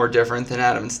little bit more different than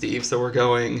Adam and Steve, so we're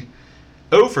going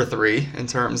 0 for 3 in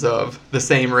terms of the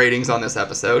same ratings on this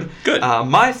episode. Good.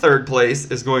 My third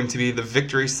place is going to be the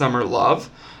Victory Summer Love.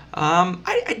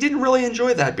 I didn't really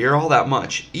enjoy that beer all that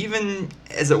much. Even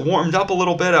as it warmed up a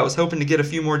little bit, I was hoping to get a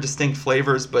few more distinct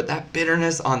flavors, but that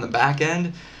bitterness on the back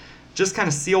end just kind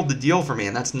of sealed the deal for me,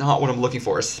 and that's not what I'm looking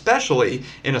for, especially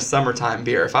in a summertime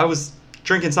beer. If I was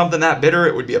drinking something that bitter,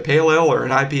 it would be a pale ale or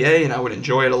an IPA, and I would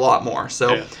enjoy it a lot more.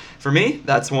 So Yeah. for me,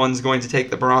 that's one's going to take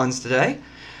the bronze today.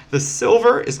 The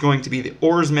silver is going to be the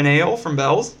Oarsman Ale from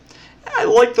Bell's. I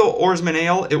like the Oarsman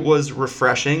Ale. It was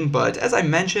refreshing, but as I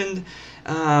mentioned,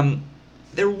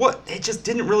 it just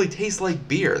didn't really taste like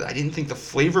beer. I didn't think the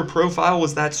flavor profile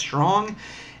was that strong,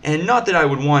 and not that I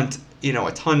would want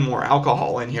a ton more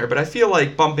alcohol in here, but I feel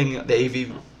like bumping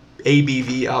the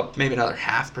ABV up maybe another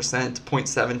 0.5%,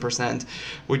 0.7%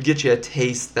 would get you a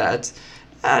taste that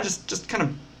just kind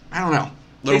of, I don't know.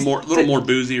 Little more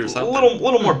boozy or something. A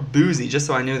little more boozy, just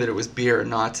so I knew that it was beer and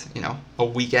not, a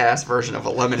weak ass version of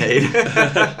a lemonade.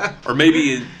 Or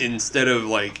maybe instead of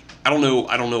like, I don't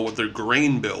know what their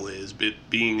grain bill is, but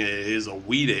being it is a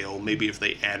wheat ale, maybe if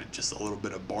they added just a little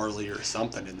bit of barley or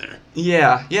something in there.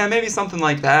 Yeah, maybe something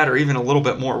like that, or even a little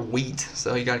bit more wheat.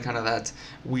 So you got kind of that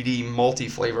wheaty,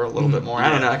 malty flavor a little bit more. I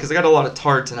don't know, because I got a lot of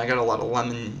tart and I got a lot of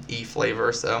lemon-y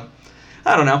flavor, so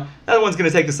I don't know. That one's going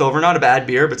to take the silver. Not a bad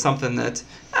beer, but something that,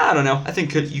 I don't know, I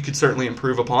think you could certainly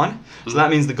improve upon. So that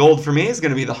means the gold for me is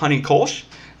going to be the Honey Kolsch.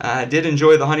 I did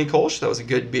enjoy the Honey Kolsch. That was a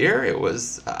good beer. It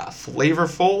was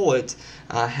flavorful. It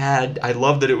I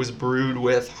loved that it was brewed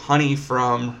with honey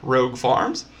from Rogue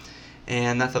Farms.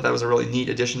 And I thought that was a really neat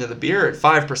addition to the beer. At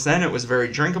 5%, it was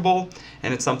very drinkable,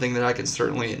 and it's something that I can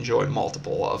certainly enjoy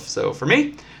multiple of. So for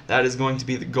me, that is going to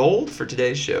be the gold for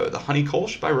today's show, the Honey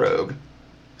Kolsch by Rogue.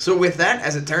 So with that,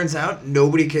 as it turns out,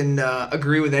 nobody can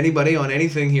agree with anybody on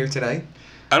anything here today.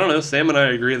 I don't know. Sam and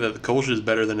I agree that the Kolsch is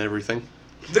better than everything.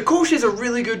 The Kolsch is a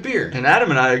really good beer. And Adam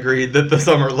and I agreed that the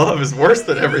Summer Love is worse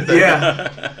than everything.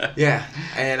 Yeah.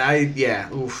 And I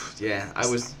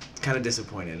was kind of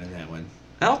disappointed in that one.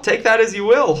 Well, take that as you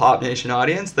will, Hop Nation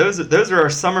audience. Those are our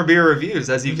summer beer reviews.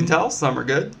 As you can tell, some are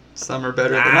good, some are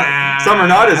better than others. Some are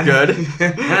not as good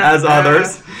as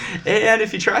others. And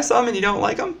if you try some and you don't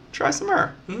like them, try some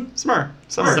more. Summer.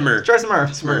 Try some more.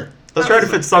 Smur. Let's try to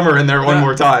fit summer in there one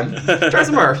more time. Try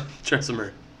some more. Try some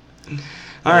more.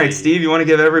 All right, Steve, you want to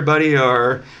give everybody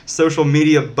our social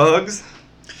media bugs?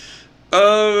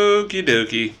 Okie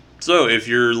dokie. So if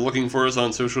you're looking for us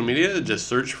on social media, just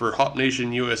search for Hop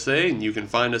Nation USA, and you can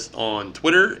find us on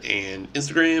Twitter and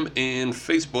Instagram and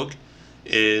Facebook.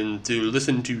 And to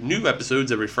listen to new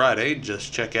episodes every Friday,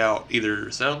 just check out either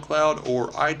SoundCloud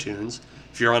or iTunes.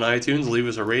 If you're on iTunes, leave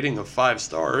us a rating of 5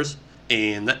 stars,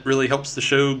 and that really helps the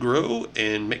show grow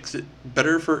and makes it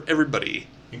better for everybody.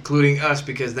 Including us,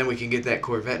 because then we can get that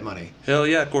Corvette money. Hell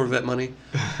yeah, Corvette money.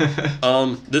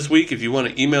 This week, if you want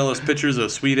to email us pictures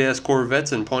of sweet-ass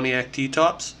Corvettes and Pontiac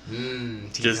T-tops,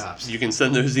 T-tops. You can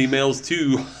send those emails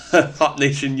to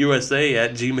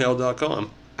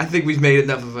hopnationusa@gmail.com. I think we've made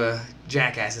enough of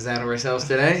jackasses out of ourselves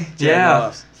today.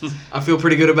 Yeah. I feel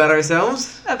pretty good about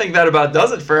ourselves. I think that about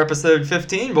does it for episode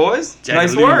 15, boys.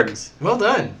 Nice work. Well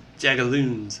done.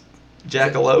 Jagaloons.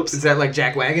 Jackalopes? Is that like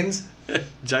Jack Wagons?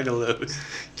 Juggalos.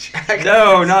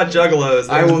 No, not Juggalos.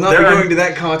 I will not be going to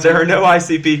that concert. There are no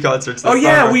ICP concerts this Oh,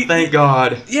 yeah, summer, thank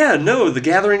God. Yeah, no, the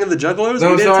Gathering of the Juggalos.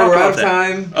 No, we didn't sorry, talk we're about out of that.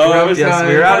 time. Oh, we're out of Yes, time.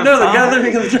 we're out of No, the time.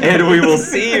 Gathering of the Juggalos. And we will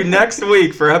see you next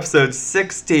week for episode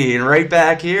 16, right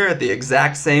back here at the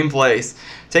exact same place.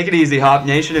 Take it easy, Hop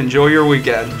Nation. Enjoy your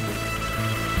weekend.